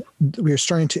 we were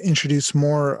starting to introduce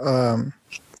more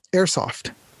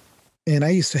airsoft. And I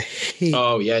used to hate.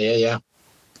 Oh, yeah.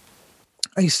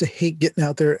 I used to hate getting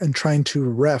out there and trying to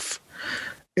ref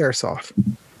airsoft,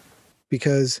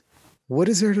 because what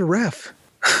is there to ref?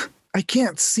 I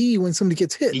can't see when somebody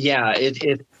gets hit. Yeah,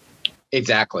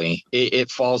 exactly.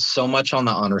 It falls so much on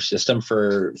the honor system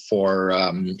for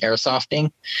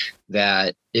airsofting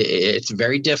that it's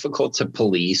very difficult to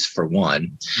police, for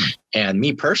one. And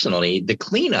me personally, the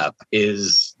cleanup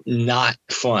is not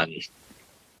fun.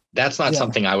 That's not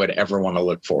something I would ever want to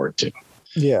look forward to.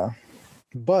 Yeah,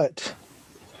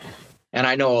 and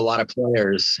I know a lot of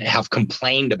players have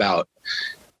complained about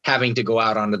having to go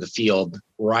out onto the field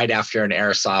right after an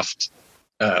airsoft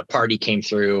party came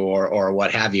through or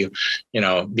what have you,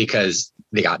 because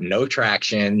they got no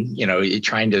traction,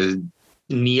 trying to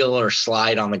kneel or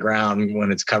slide on the ground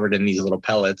when it's covered in these little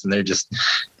pellets, and they're just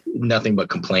nothing but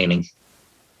complaining.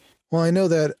 Well, I know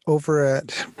that over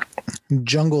at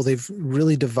Jungle, they've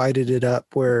really divided it up,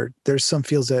 where there's some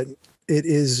fields that it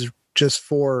is just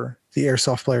for the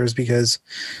airsoft players because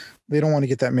they don't want to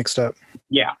get that mixed up.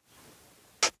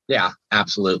 Yeah,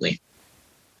 absolutely.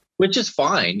 Which is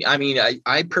fine. I mean,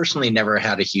 I personally never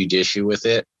had a huge issue with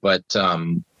it, but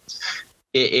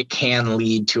it can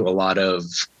lead to a lot of,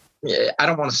 I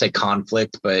don't want to say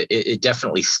conflict, but it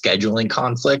definitely scheduling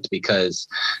conflict, because,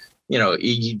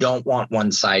 you don't want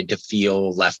one side to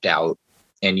feel left out,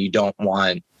 and you don't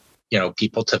want,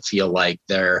 people to feel like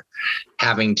they're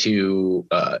having to,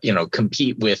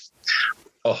 compete with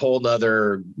a whole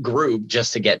other group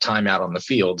just to get time out on the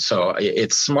field. So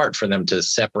it's smart for them to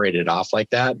separate it off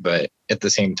like that. But at the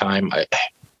same time,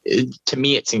 to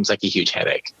me, it seems like a huge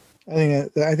headache. I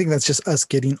think that's just us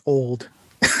getting old.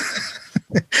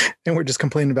 And we're just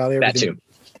complaining about everything.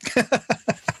 That too.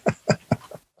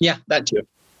 Yeah, that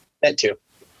too.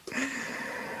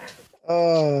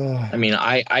 I mean,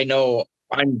 I know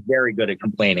I'm very good at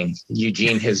complaining.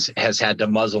 Eugene has had to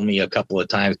muzzle me a couple of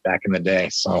times back in the day.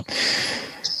 So.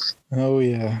 Oh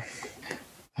yeah.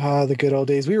 The good old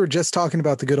days. We were just talking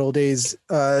about the good old days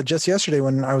just yesterday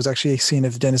when I was actually seeing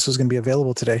if Dennis was going to be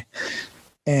available today.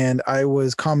 And I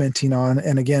was commenting on,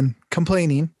 and again,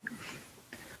 complaining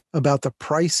about the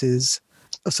prices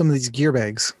of some of these gear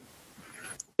bags.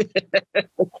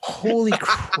 Holy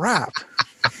crap.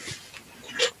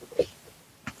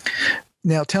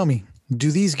 Now tell me, do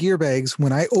these gear bags,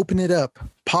 when I open it up,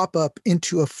 pop up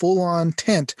into a full-on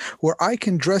tent where I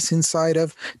can dress inside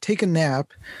of, take a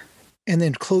nap, and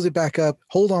then close it back up,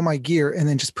 hold on my gear, and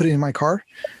then just put it in my car?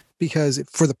 Because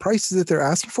for the prices that they're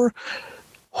asking for,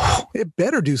 it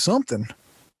better do something.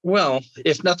 Well,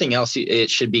 if nothing else, it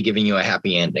should be giving you a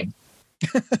happy ending.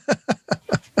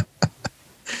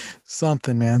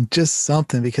 Something, man. Just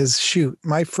something. Because shoot,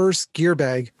 my first gear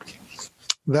bag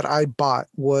that I bought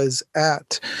was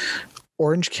at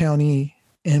Orange County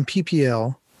and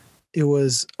PPL. It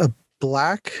was a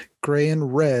black, gray,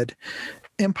 and red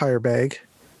Empire bag.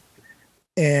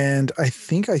 And I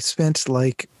think I spent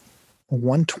like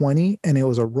 $120, and it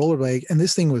was a roller bag. And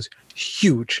this thing was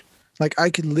huge. Like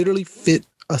I could literally fit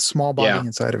a small body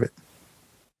inside of it.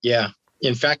 Yeah.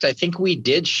 In fact, I think we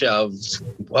did shove,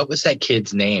 what was that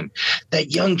kid's name?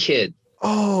 That young kid.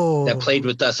 Oh. That played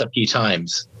with us a few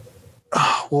times.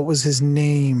 Oh, what was his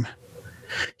name?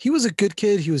 He was a good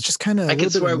kid. He was just kind of I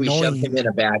could swear we shoved him in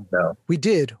a bag, though. We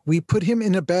did. We put him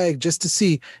in a bag just to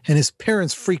see, and his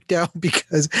parents freaked out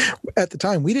because at the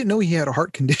time we didn't know he had a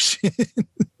heart condition.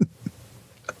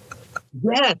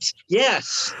 Yes.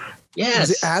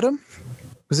 Was it Adam?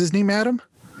 Was his name Adam?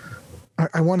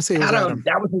 I want to say it was Adam.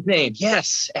 That was his name.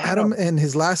 Yes, Adam, and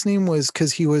his last name was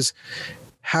because he was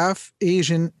half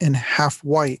Asian and half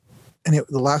white, and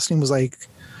the last name was like.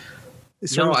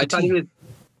 No, I thought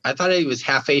he was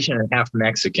half Asian and half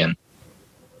Mexican.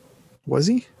 Was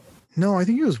he? No, I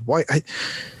think he was white.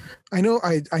 I know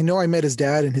I met his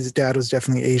dad, and his dad was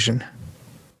definitely Asian.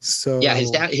 So yeah,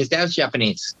 his dad's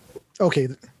Japanese. Okay,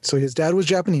 so his dad was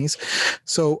Japanese.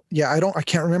 So yeah, I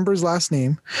can't remember his last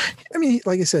name. I mean,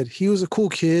 like I said, he was a cool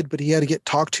kid, but he had to get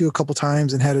talked to a couple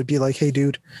times and had to be like, "Hey,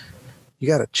 dude, you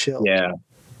gotta chill." Yeah.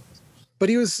 But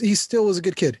he still was a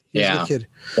good kid. He was a good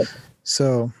kid.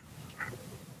 So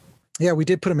yeah, we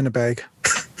did put him in a bag.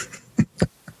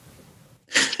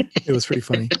 It was pretty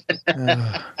funny.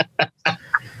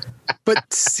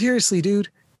 But seriously, dude,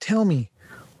 tell me,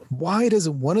 why does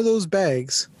one of those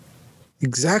bags,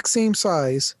 exact same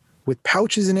size with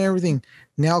pouches and everything,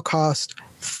 now cost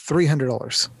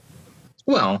 $300?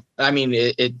 Well, I mean,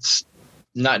 it's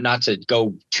not to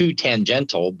go too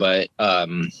tangential, but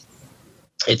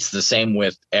it's the same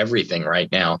with everything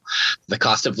right now. The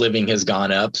cost of living has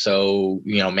gone up. So,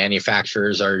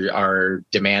 manufacturers are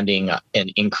demanding an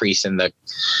increase in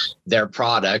their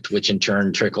product, which in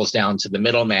turn trickles down to the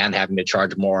middleman having to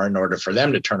charge more in order for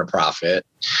them to turn a profit.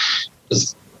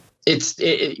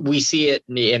 We see it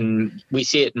in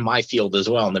my field as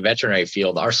well, in the veterinary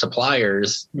field. Our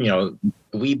suppliers,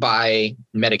 we buy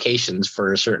medications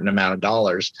for a certain amount of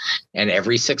dollars, and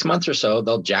every 6 months or so,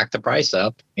 they'll jack the price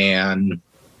up. And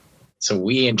so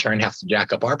we in turn have to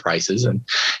jack up our prices, and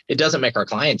it doesn't make our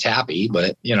clients happy,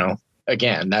 but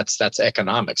again, that's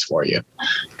economics for you.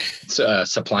 It's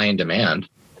supply and demand.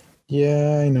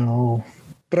 Yeah, I know,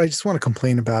 but I just want to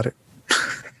complain about it.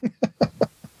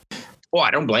 Well, I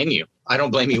don't blame you. I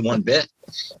don't blame you one bit.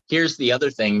 Here's the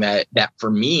other thing that for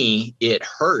me, it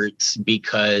hurts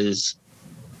because,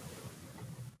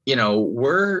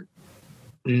 we're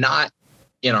not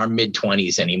in our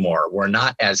mid-20s anymore. We're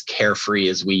not as carefree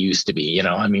as we used to be.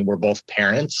 I mean, we're both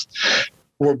parents.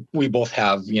 We both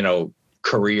have,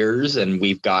 careers, and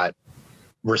we've got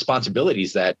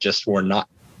responsibilities that just were not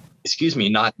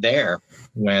there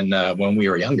when we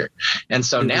were younger. And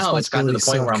so now it's gotten to the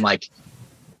point where I'm like,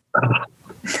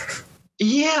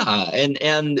 yeah. And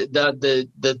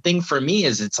the thing for me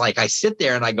is, it's like I sit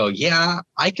there and I go, yeah,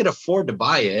 I could afford to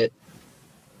buy it,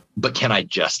 but can I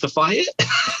justify it?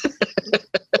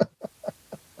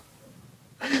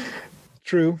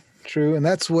 True. And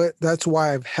that's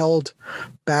why I've held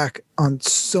back on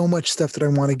so much stuff that I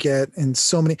want to get, and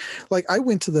so many. Like I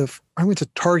went to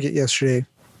Target yesterday,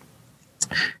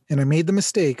 and I made the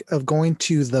mistake of going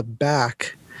to the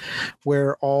back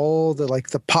where all the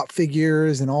the pop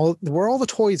figures and where all the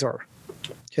toys are.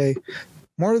 Okay.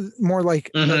 More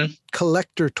like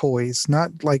collector toys,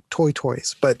 not like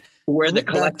toys, but where the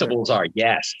collectibles are.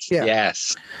 Yes. Yeah.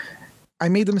 Yes. I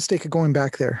made the mistake of going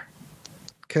back there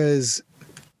because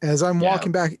as I'm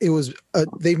walking back, it was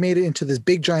they made it into this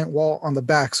big giant wall on the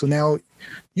back. So now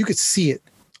you could see it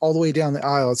all the way down the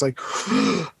aisle. It's like,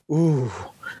 ooh.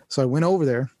 So I went over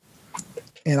there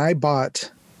and I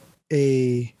bought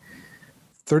a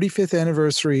 35th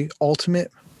anniversary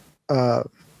ultimate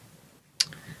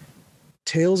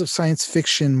Tales of Science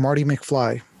Fiction Marty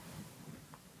McFly.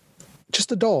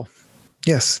 Just a doll.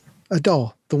 Yes, a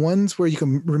doll. The ones where you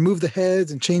can remove the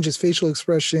heads and change his facial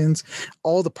expressions,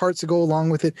 all the parts that go along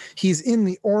with it. He's in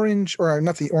the orange, or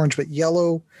not the orange, but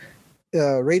yellow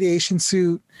radiation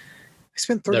suit. I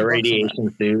spent $30 the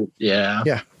radiation suit. Yeah.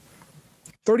 Yeah.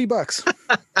 $30.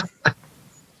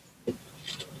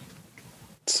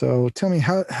 So tell me,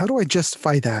 how do I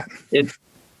justify that?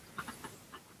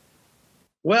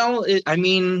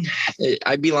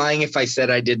 I'd be lying if I said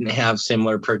I didn't have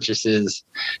similar purchases.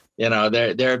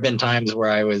 There have been times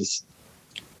where I was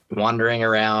wandering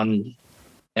around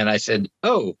and I said,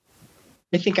 oh,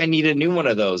 I think I need a new one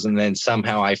of those. And then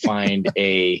somehow I find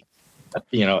a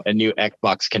new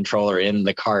Xbox controller in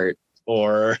the cart,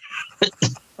 or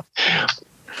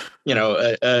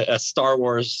a Star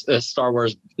Wars,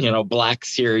 Black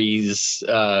Series.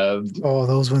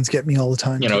 Those ones get me all the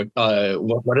time.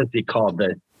 What is he called?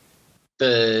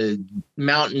 The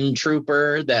mountain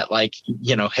trooper that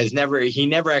he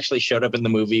never actually showed up in the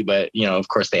movie, but of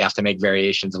course they have to make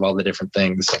variations of all the different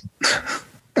things.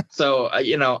 So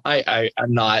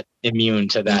I'm not immune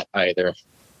to that either.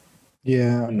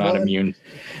 Yeah, I'm not immune.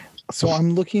 So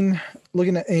I'm looking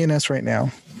at A&S right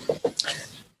now.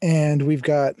 And we've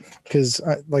got, because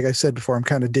like I said before, I'm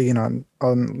kind of digging on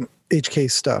HK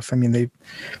stuff. I mean, they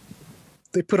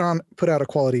put out a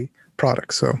quality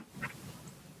product, so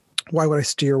why would I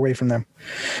steer away from them?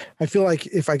 I feel like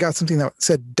if I got something that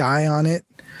said die on it,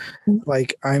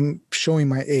 like I'm showing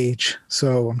my age,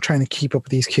 so I'm trying to keep up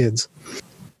with these kids.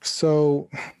 So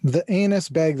the ANS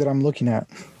bag that I'm looking at,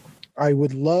 I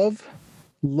would love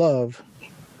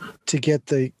to get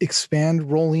the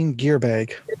expand rolling gear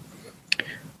bag.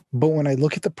 But when I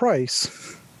look at the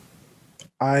price,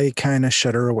 I kind of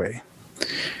shudder away.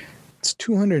 It's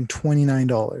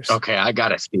 $229. Okay, I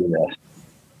gotta see that.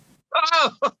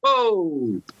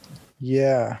 Oh,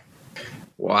 yeah.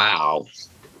 Wow.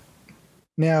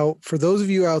 Now, for those of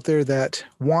you out there that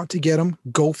want to get them,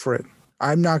 go for it.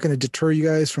 I'm not going to deter you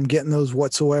guys from getting those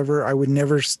whatsoever. I would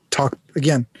never talk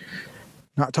again.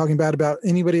 Not talking bad about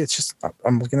anybody. It's just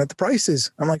I'm looking at the prices.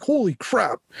 I'm like, holy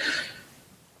crap.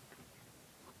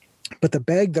 But the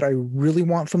bag that I really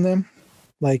want from them,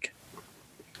 like,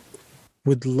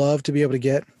 would love to be able to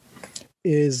get,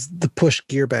 is the push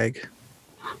gear bag.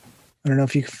 I don't know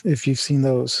if you've seen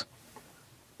those.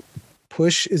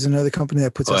 Push is another company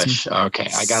that puts out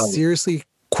some seriously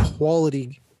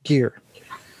quality gear.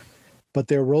 But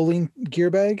their rolling gear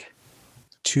bag,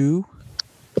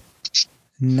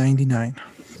 $299.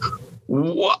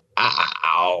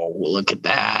 Wow! Look at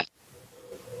that.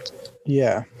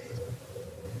 Yeah.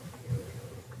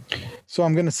 So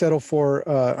I'm going to settle for.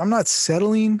 I'm not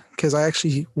settling because I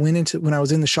actually went into when I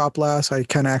was in the shop last. I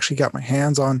kind of actually got my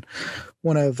hands on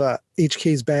one of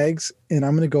HK's bags, and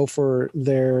I'm going to go for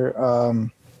their.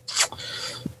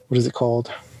 What is it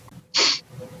called?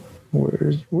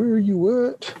 Where are you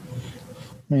at?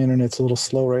 My internet's a little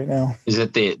slow right now. Is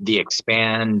it the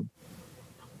expand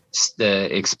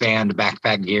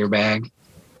backpack gear bag?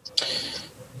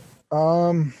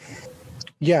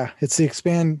 Yeah, it's the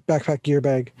expand backpack gear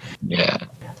bag. Yeah.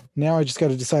 Now I just got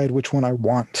to decide which one I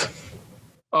want.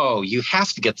 Oh, you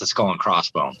have to get the skull and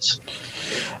crossbones.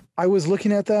 I was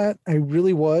looking at that. I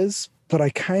really was, but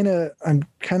I'm kind of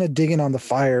digging on the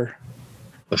fire.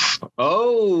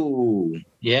 Oh,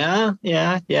 yeah.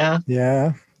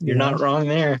 You're not wrong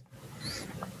there.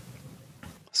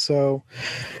 So,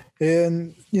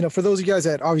 and for those of you guys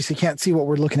that obviously can't see what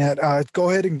we're looking at, go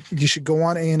ahead and you should go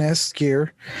on ANS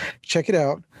Gear, check it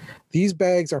out. These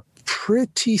bags are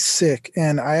pretty sick,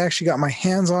 and I actually got my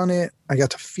hands on it. I got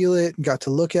to feel it, got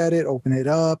to look at it, open it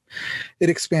up. It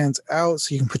expands out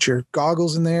so you can put your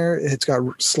goggles in there. It's got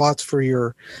slots for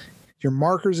your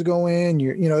markers to go in.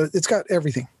 It's got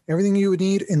everything you would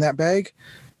need in that bag.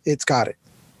 It's got it.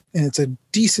 And it's a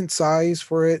decent size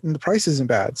for it, and the price isn't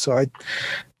bad. So I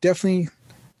definitely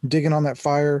digging on that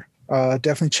fire.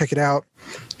 Definitely check it out.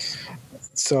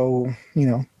 So,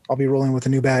 I'll be rolling with a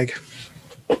new bag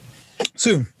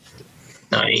soon.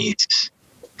 Nice.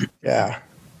 Yeah.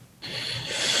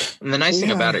 And the nice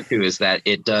thing about it too is that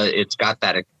it's got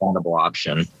that expandable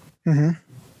option. Mm-hmm.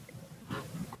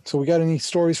 So we got any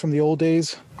stories from the old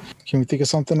days? Can we think of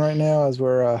something right now as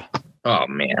we're Oh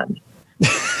man.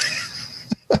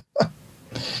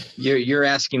 You're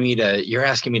asking me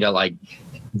to like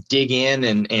dig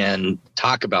in and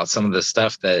talk about some of the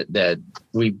stuff that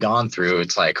we've gone through.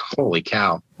 It's like, holy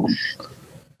cow.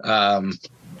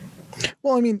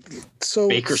 Well, I mean, so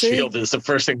Bakersfield is the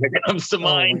first thing that comes to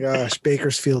mind. Oh my gosh,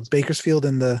 Bakersfield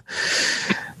in the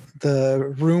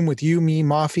room with you, me,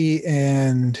 Mafi,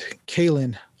 and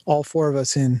Kaylin, all four of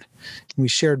us in. We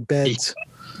shared beds.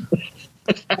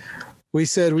 We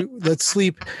said let's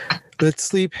sleep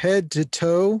head to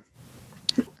toe,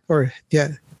 or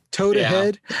toe to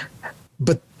head.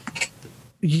 But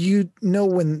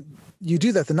when you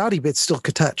do that, the naughty bits still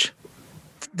could touch.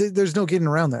 There's no getting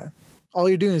around that. All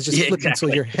you're doing is just flipping exactly.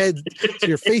 So your head, so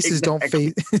your faces don't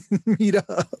meet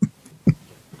up.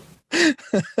 It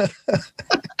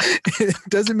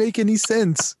doesn't make any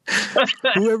sense.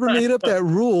 Whoever made up that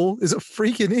rule is a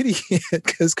freaking idiot.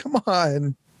 Because come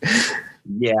on.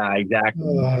 Yeah, exactly.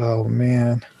 Oh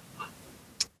man.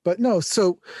 But no,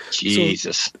 so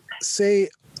Jesus. So say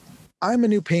I'm a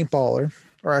new paintballer,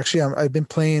 or actually I've been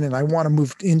playing and I want to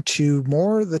move into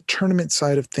more the tournament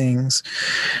side of things.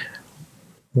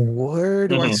 Where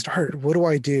do I start? What do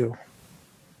I do?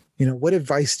 What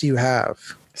advice do you have?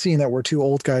 Seeing that we're two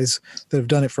old guys that have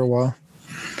done it for a while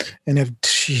and have,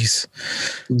 dealt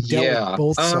with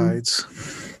both sides.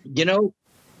 To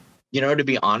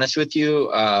be honest with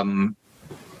you,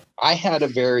 I had a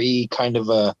very kind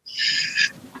of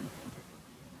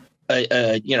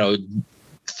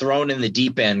thrown in the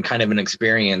deep end kind of an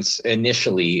experience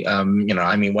initially. When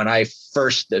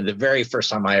the very first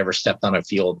time I ever stepped on a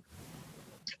field,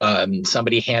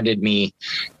 somebody handed me,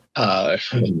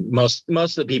 most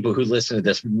of the people who listen to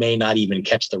this may not even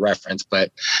catch the reference,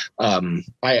 but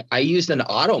I used an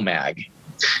auto mag,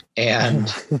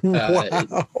 and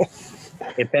wow.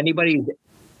 if anybody's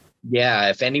Yeah,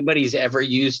 if anybody's ever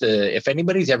used a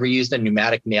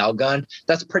pneumatic nail gun,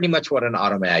 that's pretty much what an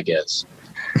automag is.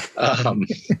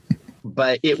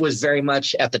 But it was very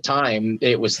much at the time,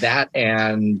 it was that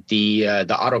and the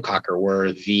autococker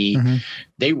were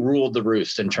they ruled the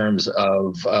roost in terms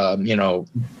of the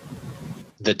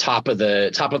top of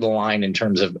the line in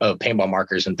terms of paintball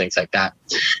markers and things like that.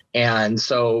 And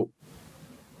so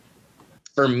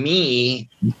for me,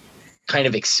 kind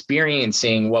of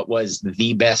experiencing what was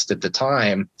the best at the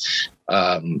time,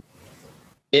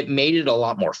 it made it a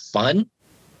lot more fun,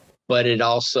 but it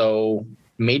also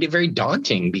made it very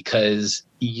daunting because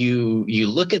you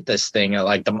look at this thing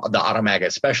like the Automag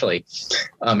especially,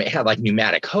 it had like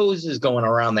pneumatic hoses going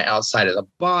around the outside of the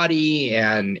body,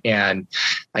 and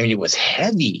I mean it was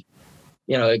heavy.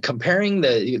 Comparing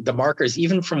the markers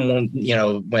even from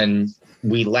when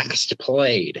we last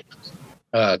played,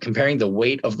 comparing the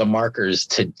weight of the markers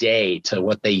today to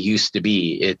what they used to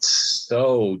be, it's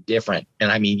so different.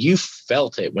 And I mean, you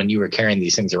felt it when you were carrying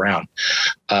these things around.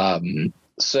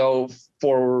 So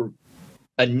for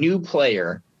a new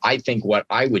player, I think what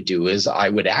I would do is I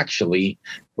would actually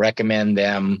recommend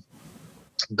them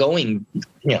going,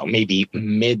 maybe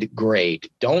mid-grade.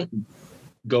 Don't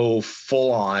go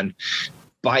full on,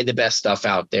 buy the best stuff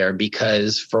out there,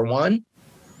 because for one,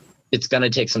 it's going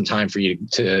to take some time for you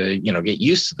to, get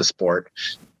used to the sport.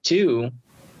 Two,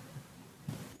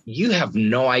 you have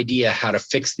no idea how to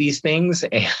fix these things.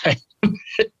 And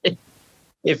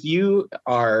if you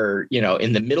are,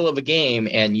 in the middle of a game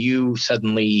and you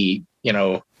suddenly,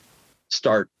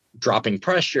 start dropping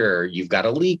pressure, you've got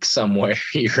a leak somewhere,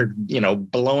 you're,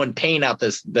 blowing paint out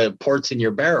the ports in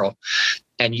your barrel,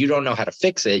 and you don't know how to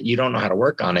fix it, you don't know how to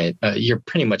work on it, you're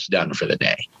pretty much done for the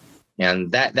day.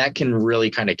 And that can really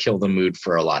kind of kill the mood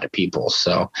for a lot of people.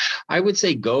 So I would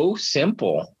say go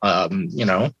simple,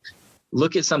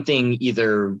 look at something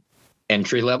either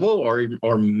entry level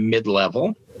or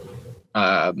mid-level,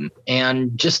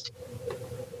 and just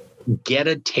get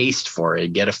a taste for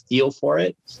it, get a feel for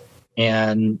it,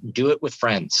 and do it with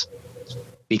friends.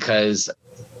 Because,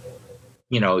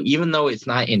 even though it's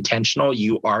not intentional,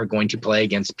 you are going to play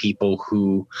against people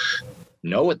who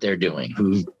know what they're doing,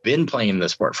 who've been playing the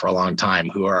sport for a long time,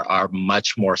 who are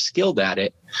much more skilled at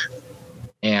it.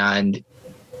 And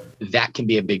that can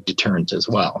be a big deterrent as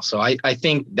well. So I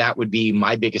think that would be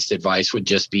my biggest advice, would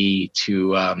just be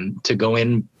to go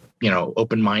in,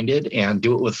 open-minded and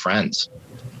do it with friends.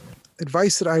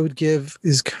 Advice that I would give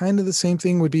is kind of the same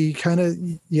thing, would be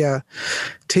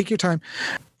take your time.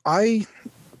 I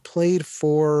played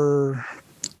for,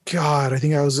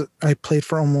 I played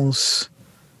for almost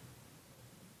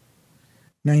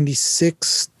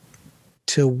 96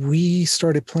 till we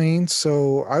started playing.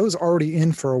 So I was already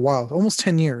in for a while, almost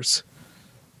 10 years,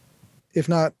 if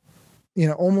not,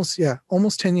 almost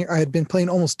 10 years. I had been playing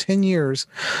almost 10 years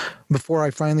before I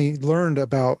finally learned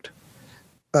about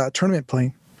tournament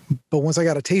playing. But once I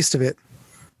got a taste of it,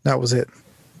 that was it.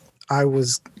 I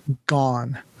was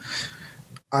gone.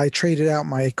 I traded out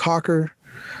my cocker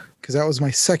because that was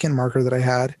my second marker that I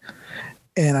had.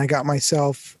 And I got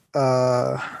myself,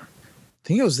 I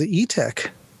think it was the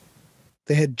E-Tech.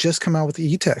 They had just come out with the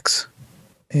E-Techs.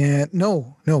 And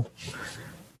no,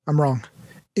 I'm wrong.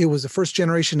 It was the first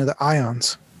generation of the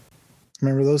Ions.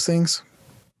 Remember those things?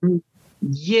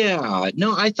 Yeah.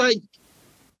 No,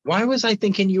 why was I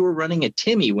thinking you were running a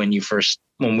Timmy when we first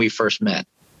met?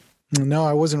 No,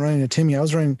 I wasn't running a Timmy. I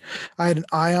had an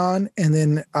Ion, and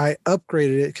then I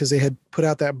upgraded it because they had put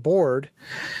out that board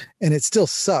and it still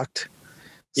sucked.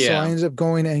 Yeah. So I ended up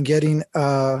going and getting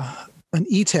an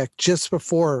E-Tech just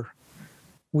before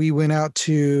we went out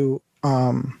to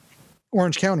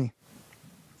Orange County.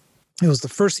 It was the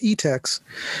first E-Techs,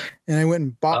 and I went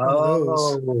and bought one of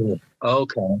those.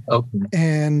 Okay.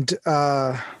 And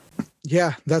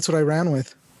that's what I ran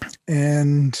with.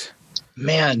 And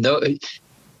man, though,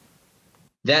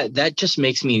 that just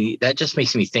makes me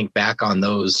think back on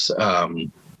those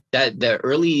the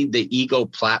Ego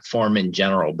platform in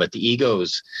general, but the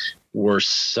Egos were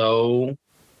so,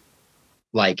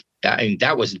 like, I mean,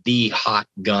 that was the hot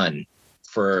gun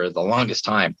for the longest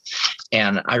time.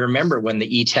 And I remember when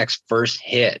the E-Techs first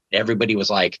hit, everybody was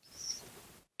like,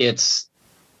 it's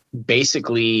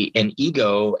basically an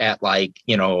Ego at like,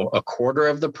 a quarter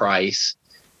of the price.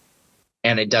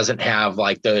 And it doesn't have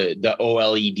like the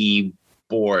OLED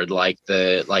board, like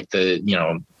the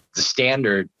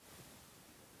standard,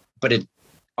 but it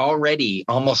already,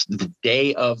 almost the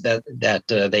day of that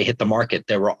they hit the market,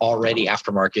 there were already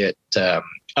aftermarket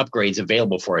upgrades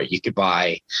available for it. You could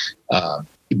buy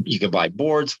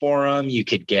boards for them. You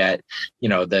could get,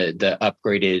 the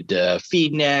upgraded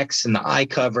feed necks and the eye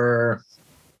cover.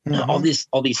 all these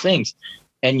things,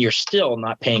 and you're still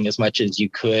not paying as much as you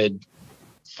could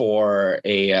for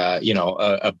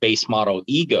a base model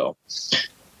ego.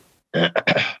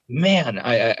 Man,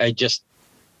 I just,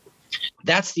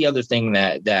 that's the other thing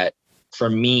that for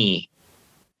me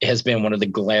has been one of the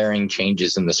glaring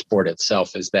changes in the sport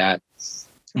itself, is that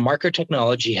marker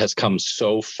technology has come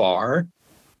so far,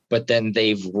 but then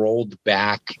they've rolled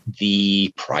back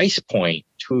the price point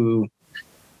to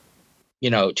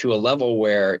a level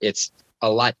where it's a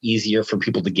lot easier for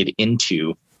people to get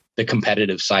into the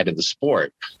competitive side of the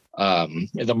sport.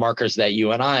 The markers that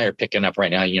you and I are picking up right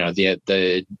now,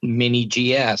 the Mini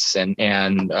GS and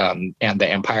the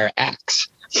Empire X.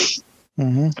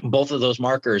 Mm-hmm. Both of those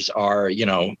markers are,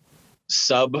 they're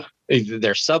sub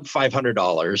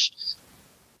 $500,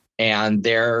 and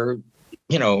they're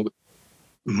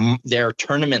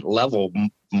tournament level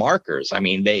markers. I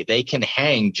mean, they can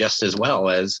hang just as well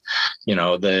as,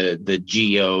 the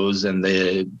GOs and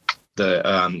the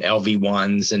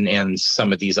LV1s and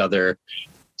some of these other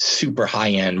super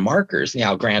high end markers.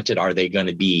 Now, granted, are they going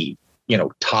to be,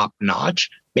 top notch?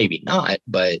 Maybe not,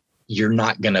 but you're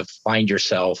not going to find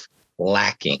yourself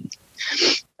lacking,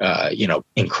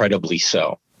 incredibly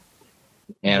so.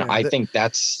 And I think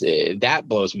that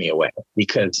blows me away,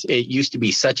 because it used to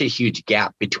be such a huge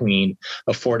gap between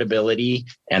affordability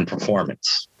and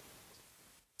performance.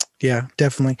 Yeah,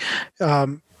 definitely.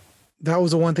 That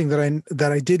was the one thing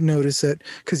that I did notice, that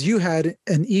because you had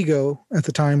an ego at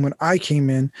the time when I came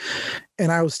in,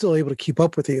 and I was still able to keep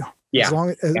up with you. Yeah. As long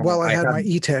as I had my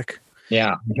E-Tech.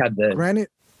 Yeah. I had the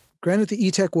granted the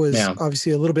E-Tech was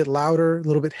obviously a little bit louder, a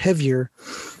little bit heavier,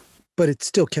 but it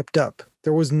still kept up.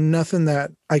 There was nothing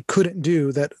that I couldn't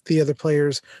do that the other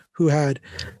players who had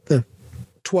the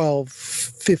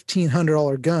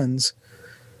 $1,200-$1,500 guns,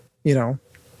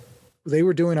 they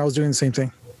were doing. I was doing the same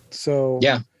thing. So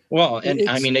yeah. Well, and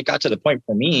I mean, it got to the point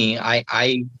for me. I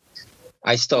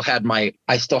still had my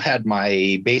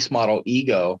base model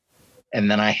ego,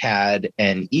 and then I had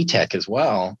an E-Tech as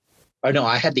well. Or no,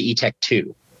 I had the E-Tech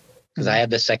 2. Because I had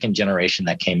the second generation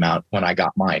that came out when I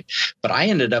got mine. But I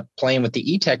ended up playing with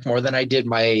the E-Tech more than I did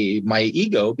my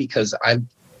ego, because I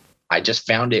just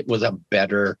found it was a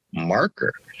better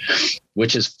marker,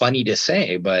 which is funny to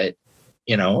say, but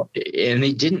and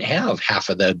it didn't have half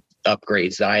of the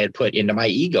upgrades that I had put into my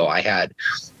ego. I had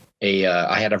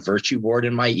a virtue board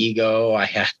in my ego. I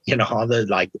had all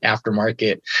the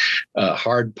aftermarket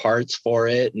hard parts for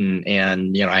it,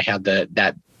 and I had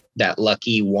that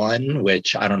Lucky One,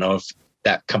 which I don't know if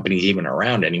that company's even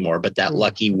around anymore, but that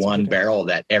Lucky One barrel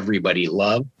that everybody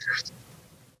loved.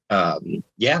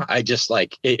 I just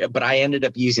but I ended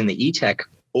up using the E-Tech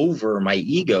over my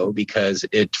ego because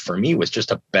it, for me, was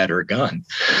just a better gun.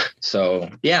 So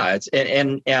yeah, it's,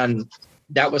 and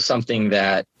that was something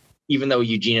that, even though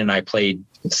Eugene and I played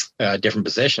different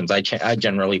positions, I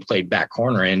generally played back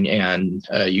corner, and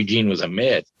Eugene was a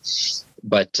mid,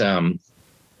 but,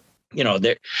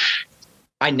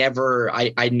 I never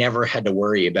had to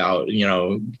worry about,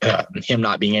 him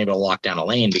not being able to lock down a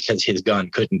lane because his gun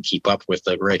couldn't keep up with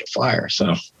the rate of fire.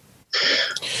 So,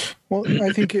 well,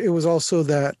 I think it was also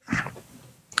that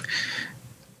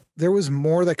there was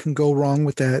more that can go wrong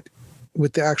with that,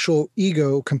 with the actual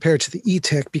ego compared to the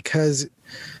E-Tech, because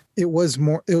it was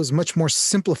much more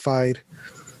simplified.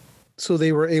 So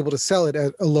they were able to sell it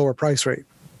at a lower price rate.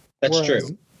 That's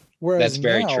true. That's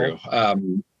very true.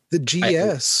 The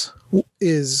GS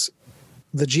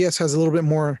has a little bit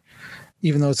more,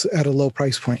 even though it's at a low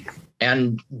price point.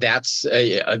 And that's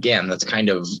again, that's kind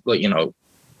of,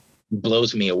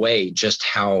 blows me away just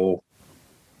how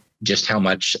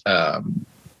much,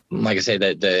 like I say,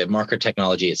 that the marker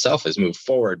technology itself has moved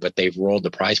forward, but they've rolled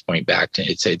the price point back to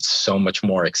it's so much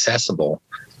more accessible,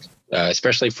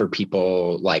 especially for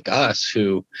people like us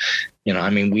who,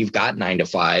 we've got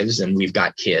 9-to-5s and we've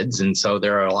got kids. And so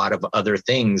there are a lot of other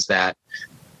things that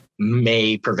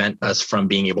may prevent us from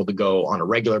being able to go on a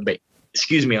regular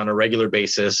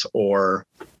basis, or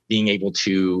being able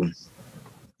to,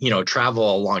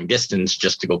 travel a long distance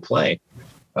just to go play.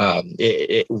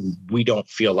 We don't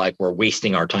feel like we're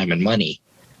wasting our time and money.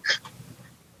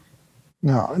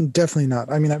 No, definitely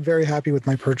not. I mean, I'm very happy with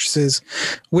my purchases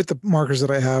with the markers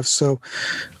that I have. So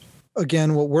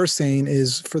again, what we're saying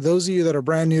is, for those of you that are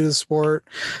brand new to the sport,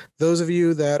 those of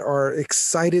you that are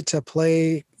excited to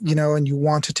play, and you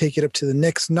want to take it up to the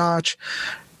next notch,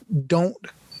 don't,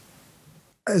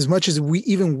 as much as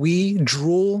we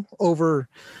drool over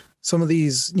some of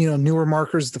these, newer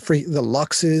markers, the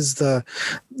Luxes, the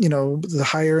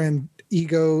higher end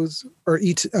egos or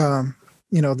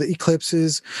the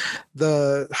Eclipses,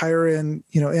 the higher end,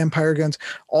 Empire guns,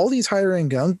 all these higher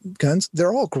end guns,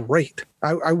 they're all great.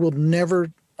 I will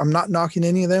never, I'm not knocking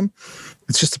any of them.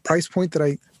 It's just a price point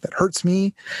that hurts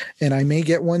me, and I may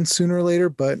get one sooner or later,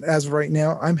 but as of right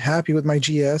now, I'm happy with my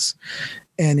GS.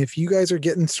 And if you guys are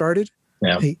getting started,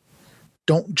 hey,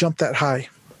 don't jump that high.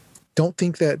 Don't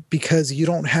think that because you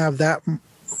don't have that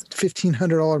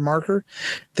 $1,500 marker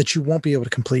that you won't be able to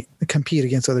compete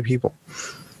against other people.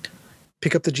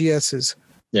 Pick up the GSs.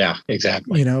 Yeah,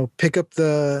 exactly. Pick up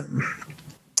the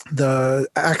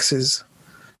axes.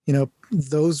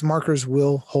 Those markers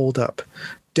will hold up.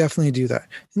 Definitely do that.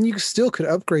 And you still could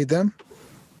upgrade them.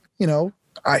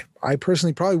 I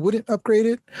personally probably wouldn't upgrade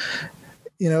it,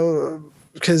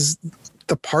 because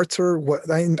the parts are what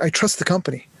I trust the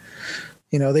company.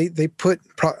 They put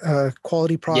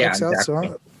quality products out.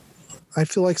 So I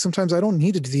feel like sometimes I don't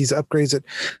need to do these upgrades that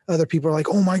other people are like,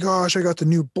 oh my gosh, I got the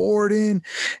new board in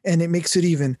and it makes it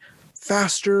even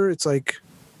faster. It's like,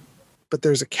 but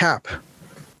there's a cap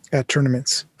at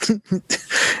tournaments.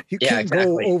 You can't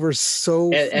go over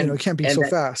so, it can't be so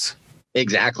fast.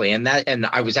 Exactly. And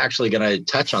I was actually going to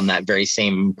touch on that very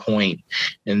same point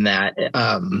in that,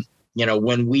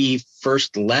 when we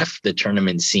first left the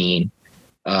tournament scene,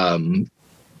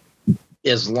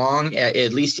 as long,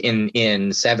 at least in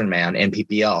 7-man and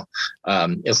PPL,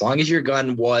 as long as your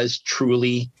gun was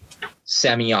truly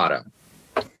semi-auto,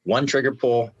 one trigger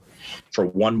pull for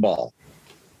one ball,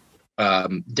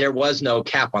 there was no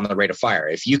cap on the rate of fire.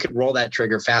 If you could roll that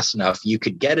trigger fast enough, you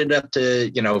could get it up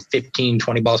to 15,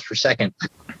 20 balls per second.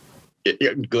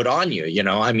 Good on you.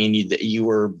 You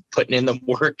were putting in the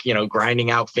work,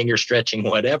 grinding out, finger stretching,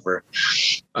 whatever.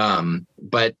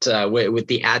 But with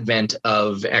the advent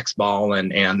of X-Ball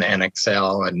and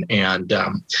XL and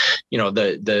the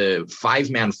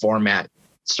 5-man format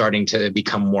starting to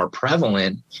become more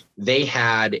prevalent, they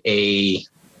had the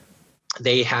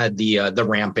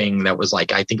ramping that was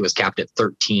like, I think it was capped at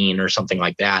 13 or something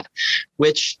like that,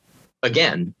 which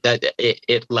again, that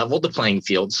it leveled the playing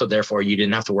field. So therefore you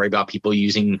didn't have to worry about people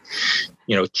using,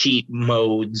 cheat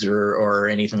modes or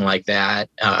anything like that,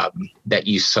 that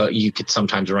you could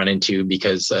sometimes run into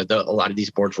because a lot of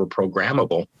these boards were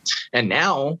programmable. And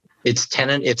now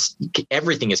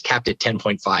everything is capped at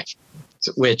 10.5,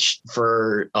 which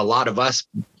for a lot of us,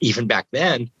 even back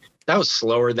then, that was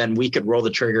slower than we could roll the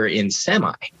trigger in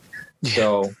semi.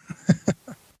 So,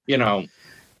 you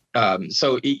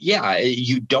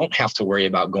don't have to worry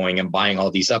about going and buying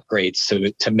all these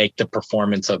upgrades to make the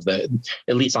performance of at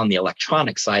least on the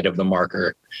electronic side of the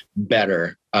marker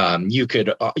better. You could,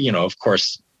 of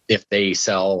course, if they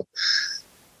sell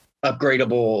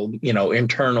upgradable,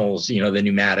 internals, the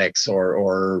pneumatics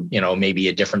or maybe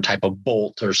a different type of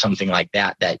bolt or something like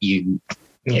that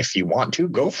if you want to,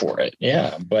 go for it.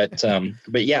 Yeah. But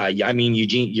yeah, I mean,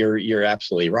 Eugene, you're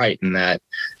absolutely right in that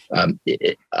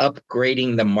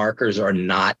upgrading the markers are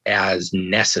not as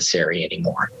necessary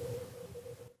anymore.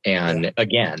 And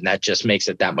again, that just makes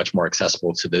it that much more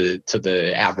accessible to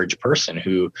the average person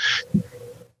who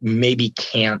maybe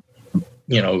can't,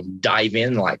 dive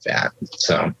in like that.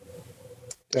 So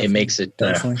definitely, it makes it,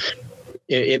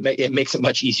 it makes it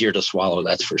much easier to swallow.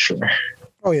 That's for sure.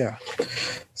 Oh yeah.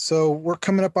 So we're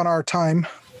coming up on our time,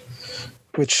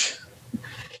 which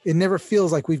it never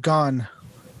feels like we've gone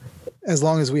as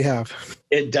long as we have.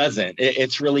 It doesn't.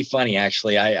 It's really funny,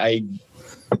 actually. I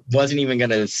wasn't even going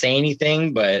to say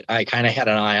anything, but I kind of had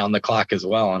an eye on the clock as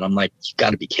well. And I'm like, you got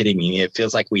to be kidding me. It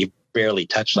feels like we barely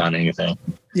touched on anything.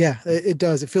 Yeah, it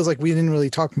does. It feels like we didn't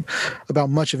really talk about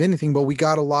much of anything, but we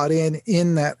got a lot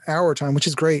in that hour time, which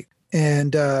is great.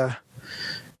 And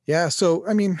so,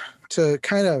 I mean, to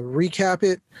kind of recap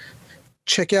it,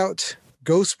 check out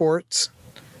Go Sports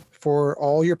for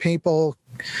all your paintball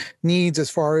needs as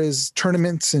far as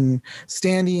tournaments and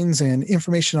standings and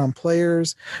information on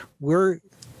players.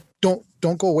 Don't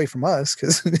go away from us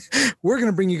because we're going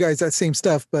to bring you guys that same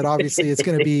stuff, but obviously it's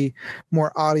going to be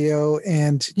more audio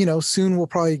and, soon we'll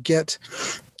probably get,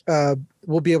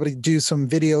 we'll be able to do some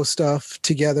video stuff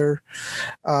together.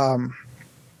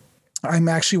 I'm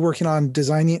actually working on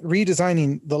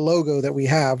redesigning the logo that we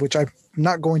have, which I'm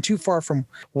not going too far from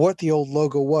what the old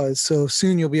logo was. So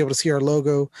soon you'll be able to see our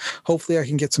logo. Hopefully I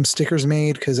can get some stickers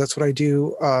made because that's what I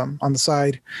do on the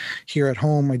side here at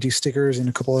home. I do stickers and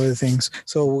a couple other things.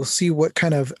 So we'll see what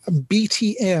kind of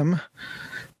BTM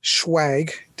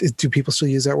swag. Do people still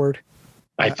use that word?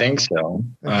 I think so.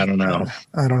 I don't know.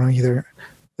 I don't know either.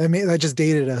 That just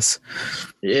dated us.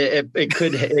 It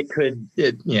could,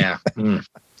 yeah.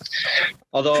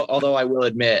 Although I will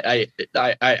admit, I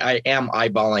am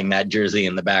eyeballing that jersey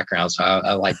in the background, so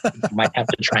I might have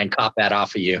to try and cop that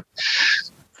off of you.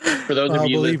 For those of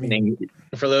you Believe me.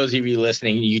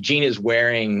 listening, Eugene is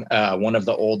wearing one of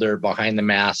the older Behind the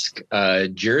Mask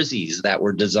jerseys that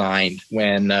were designed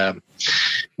when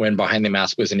Behind the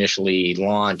Mask was initially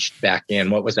launched back in,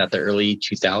 what was that, the early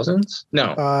 2000s?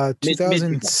 No, mid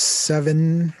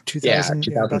 2007, 2000,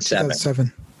 yeah, about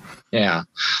 2007. 2007. Yeah,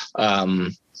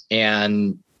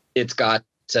 and it's got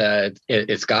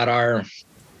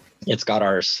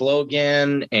our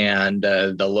slogan and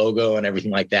the logo and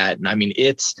everything like that. And I mean,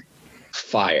 it's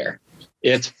fire.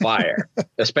 It's fire,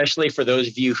 especially for those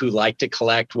of you who like to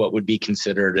collect what would be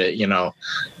considered a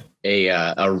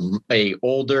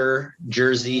older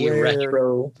jersey,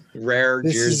 rare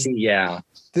jersey. Yeah.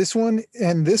 This one,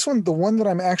 the one that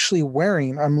I'm actually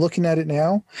wearing, I'm looking at it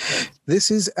now. This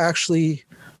is actually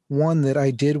one that I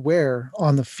did wear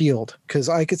on the field because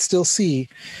I could still see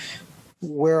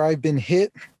where I've been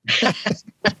hit.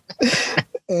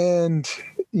 And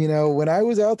when I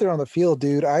was out there on the field,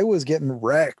 dude, I was getting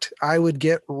wrecked. I would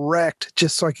get wrecked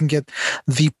just so I can get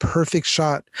the perfect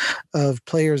shot of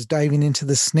players diving into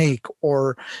the snake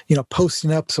or,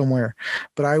 posting up somewhere.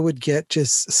 But I would get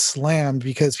just slammed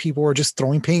because people were just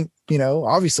throwing paint,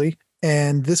 obviously.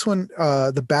 And this one,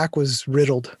 the back was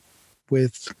riddled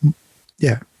with,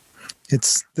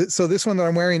 so this one that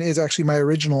I'm wearing is actually my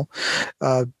original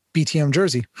BTM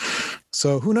jersey.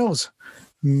 So who knows?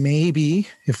 Maybe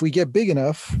if we get big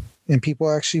enough and people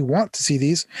actually want to see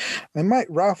these, I might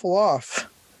raffle off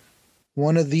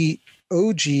one of the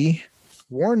OG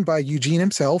worn by Eugene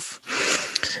himself.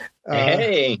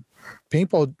 Hey.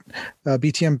 Paintball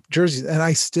BTM jerseys. And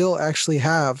I still actually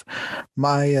have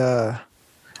my, I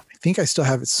think I still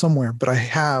have it somewhere, but I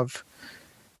have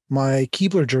my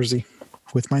Keebler jersey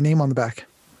with my name on the back.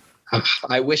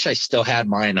 I wish I still had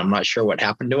mine. I'm not sure what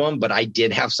happened to them, but I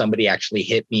did have somebody actually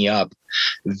hit me up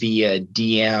via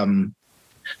DM.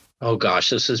 Oh gosh,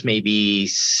 this was maybe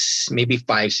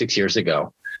 5-6 years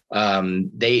ago.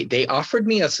 They offered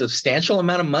me a substantial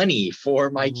amount of money for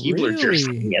my Keebler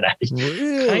jersey. And I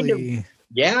kind of,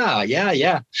 yeah.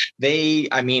 They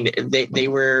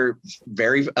were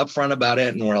very upfront about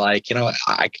it and were like,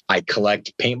 I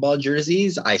collect paintball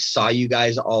jerseys. I saw you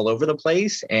guys all over the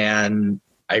place and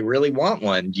I really want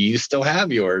one. Do you still have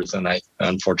yours? And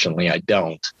unfortunately I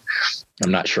don't.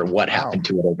 I'm not sure what happened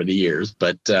to it over the years,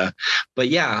 but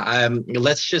yeah,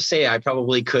 let's just say I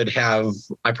probably could have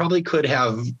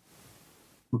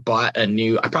bought a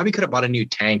new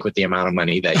tank with the amount of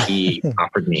money that he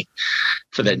offered me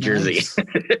for that jersey.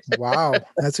 Wow.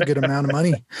 That's a good amount of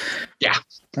money. Yeah.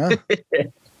 Huh.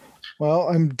 Well,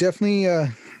 I'm definitely,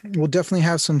 we'll definitely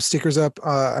have some stickers up.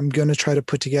 I'm going to try to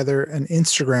put together an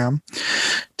Instagram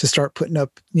to start putting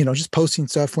up, just posting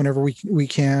stuff whenever we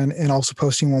can, and also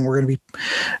posting when we're going to be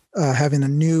having a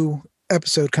new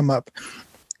episode come up.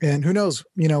 And who knows,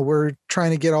 we're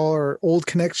trying to get all our old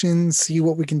connections, see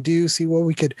what we can do, see what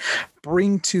we could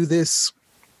bring to this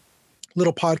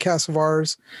little podcast of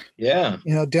ours. Yeah.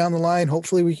 Down the line,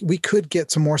 hopefully we could get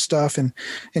some more stuff and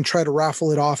try to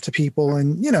raffle it off to people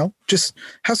and, just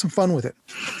have some fun with it.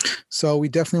 So we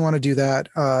definitely want to do that.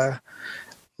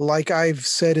 Like I've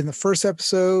said in the first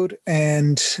episode,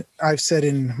 and I've said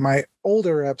in my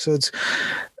older episodes,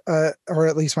 or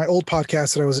at least my old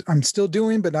podcast that I'm still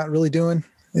doing, but not really doing.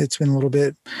 It's been a little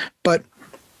bit, but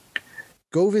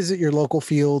go visit your local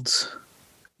fields,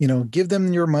 give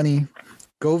them your money.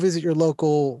 Go visit your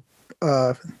local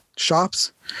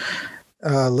shops.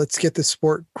 Let's get this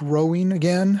sport growing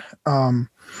again.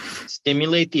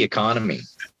 Stimulate the economy.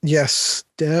 Yes,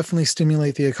 definitely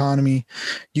stimulate the economy.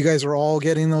 You guys are all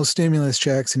getting those stimulus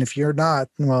checks. And if you're not,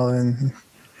 well, then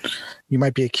you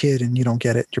might be a kid and you don't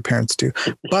get it. Your parents do.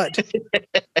 But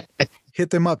hit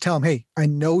them up. Tell them, hey, I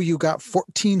know you got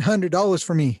 $1,400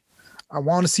 for me. I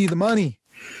want to see the money.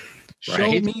 Show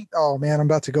me. Oh, man, I'm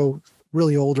about to go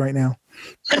really old right now.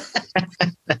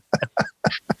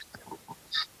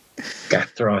 Got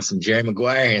to throw some Jerry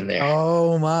Maguire in there.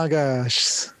 Oh my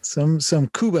gosh, some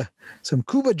Cuba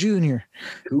Junior,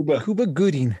 Cuba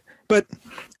Gooding. But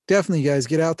definitely, guys,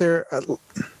 get out there.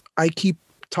 I keep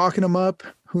talking them up.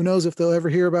 Who knows if they'll ever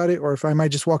hear about it, or if I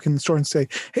might just walk in the store and say,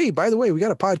 "Hey, by the way, we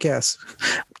got a podcast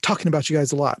I'm talking about you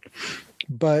guys a lot."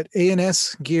 But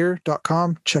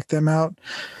ansgear.com, check them out.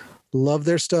 Love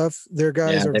their stuff. Their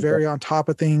guys are very on top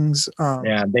of things.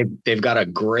 They've got a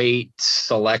great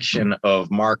selection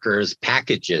of markers,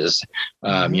 packages.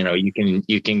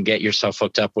 You can get yourself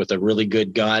hooked up with a really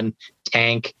good gun,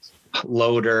 tank,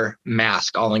 loader,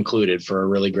 mask, all included for a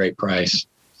really great price.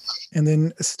 And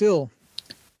then still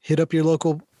hit up your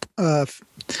local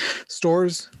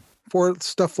stores for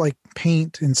stuff like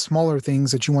paint and smaller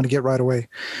things that you want to get right away.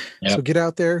 Yep. So get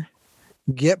out there,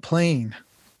 get playing.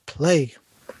 play.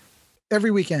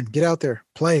 Every weekend, get out there,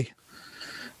 play.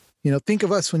 Think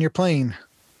of us when you're playing.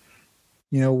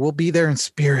 We'll be there in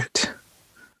spirit.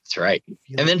 That's right.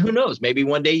 And then who knows? Maybe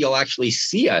one day you'll actually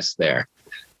see us there.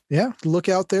 Yeah, look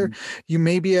out there. You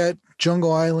may be at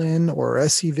Jungle Island or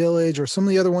SC Village or some of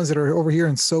the other ones that are over here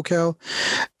in SoCal.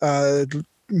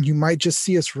 You might just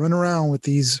see us run around with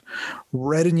these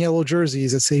red and yellow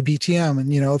jerseys that say BTM.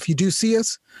 And, if you do see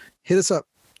us, hit us up.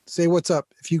 Say what's up.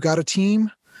 If you got a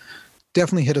team,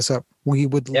 definitely hit us up. We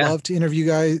would love to interview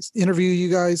you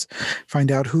guys,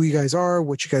 find out who you guys are,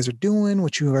 what you guys are doing,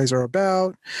 what you guys are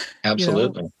about.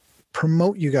 Absolutely.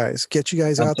 Promote you guys, get you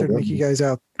guys out there, make you guys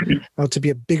out to be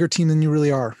a bigger team than you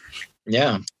really are.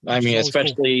 Yeah. I mean,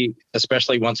 especially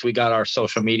once we got our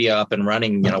social media up and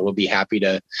running, we'll be happy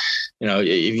to,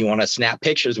 if you want to snap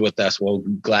pictures with us, we'll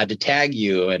be glad to tag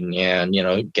you and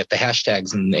get the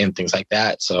hashtags and things like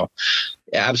that. So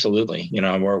absolutely.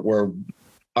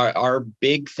 Our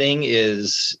big thing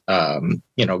is,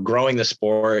 growing the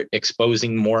sport,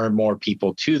 exposing more and more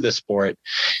people to the sport,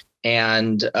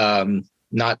 and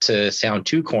not to sound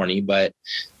too corny, but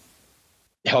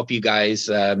help you guys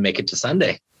make it to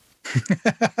Sunday.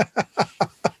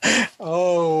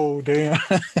 Oh, damn.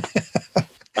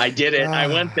 I did it. I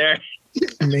went there.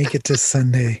 Make it to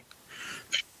Sunday.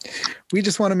 We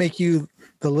just want to make you,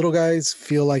 the little guys,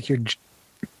 feel like you're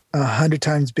 100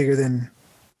 times bigger than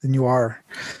you are.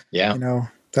 Yeah.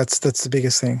 That's the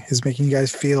biggest thing, is making you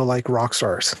guys feel like rock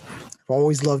stars. I've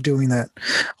always loved doing that.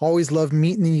 Always loved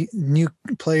meeting the new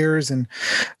players and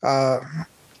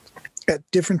at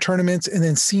different tournaments, and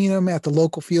then seeing them at the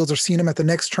local fields or seeing them at the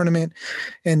next tournament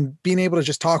and being able to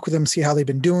just talk with them, see how they've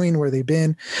been doing, where they've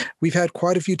been. We've had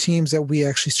quite a few teams that we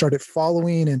actually started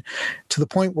following, and to the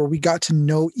point where we got to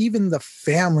know even the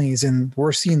families, and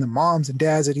we're seeing the moms and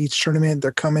dads at each tournament.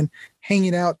 They're coming,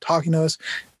 hanging out, talking to us.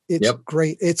 It's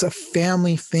great. It's a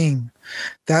family thing.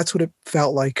 That's what it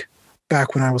felt like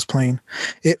back when I was playing.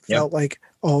 It felt like,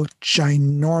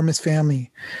 ginormous family,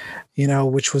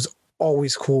 which was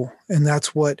always cool. And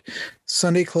that's what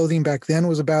Sunday clothing back then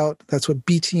was about. That's what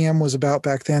BTM was about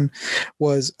back then,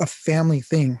 was a family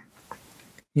thing.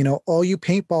 All you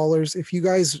paintballers, if you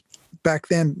guys back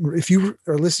then, if you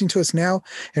are listening to us now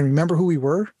and remember who we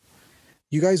were,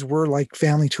 you guys were like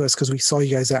family to us because we saw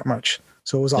you guys that much.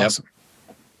 So it was awesome.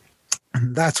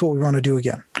 And that's what we want to do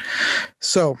again.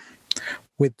 So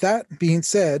with that being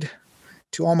said,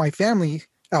 to all my family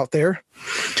out there,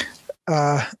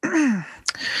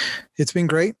 it's been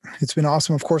great. It's been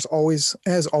awesome. Of course,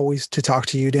 as always, to talk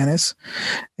to you, Dennis,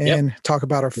 and talk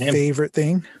about our favorite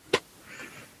thing.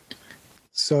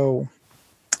 So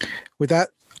with that,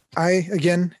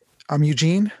 I'm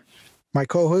Eugene, my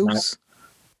co-host.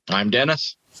 I'm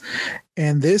Dennis.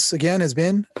 And this, again, has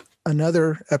been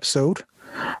another episode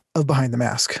of Behind the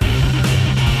Mask.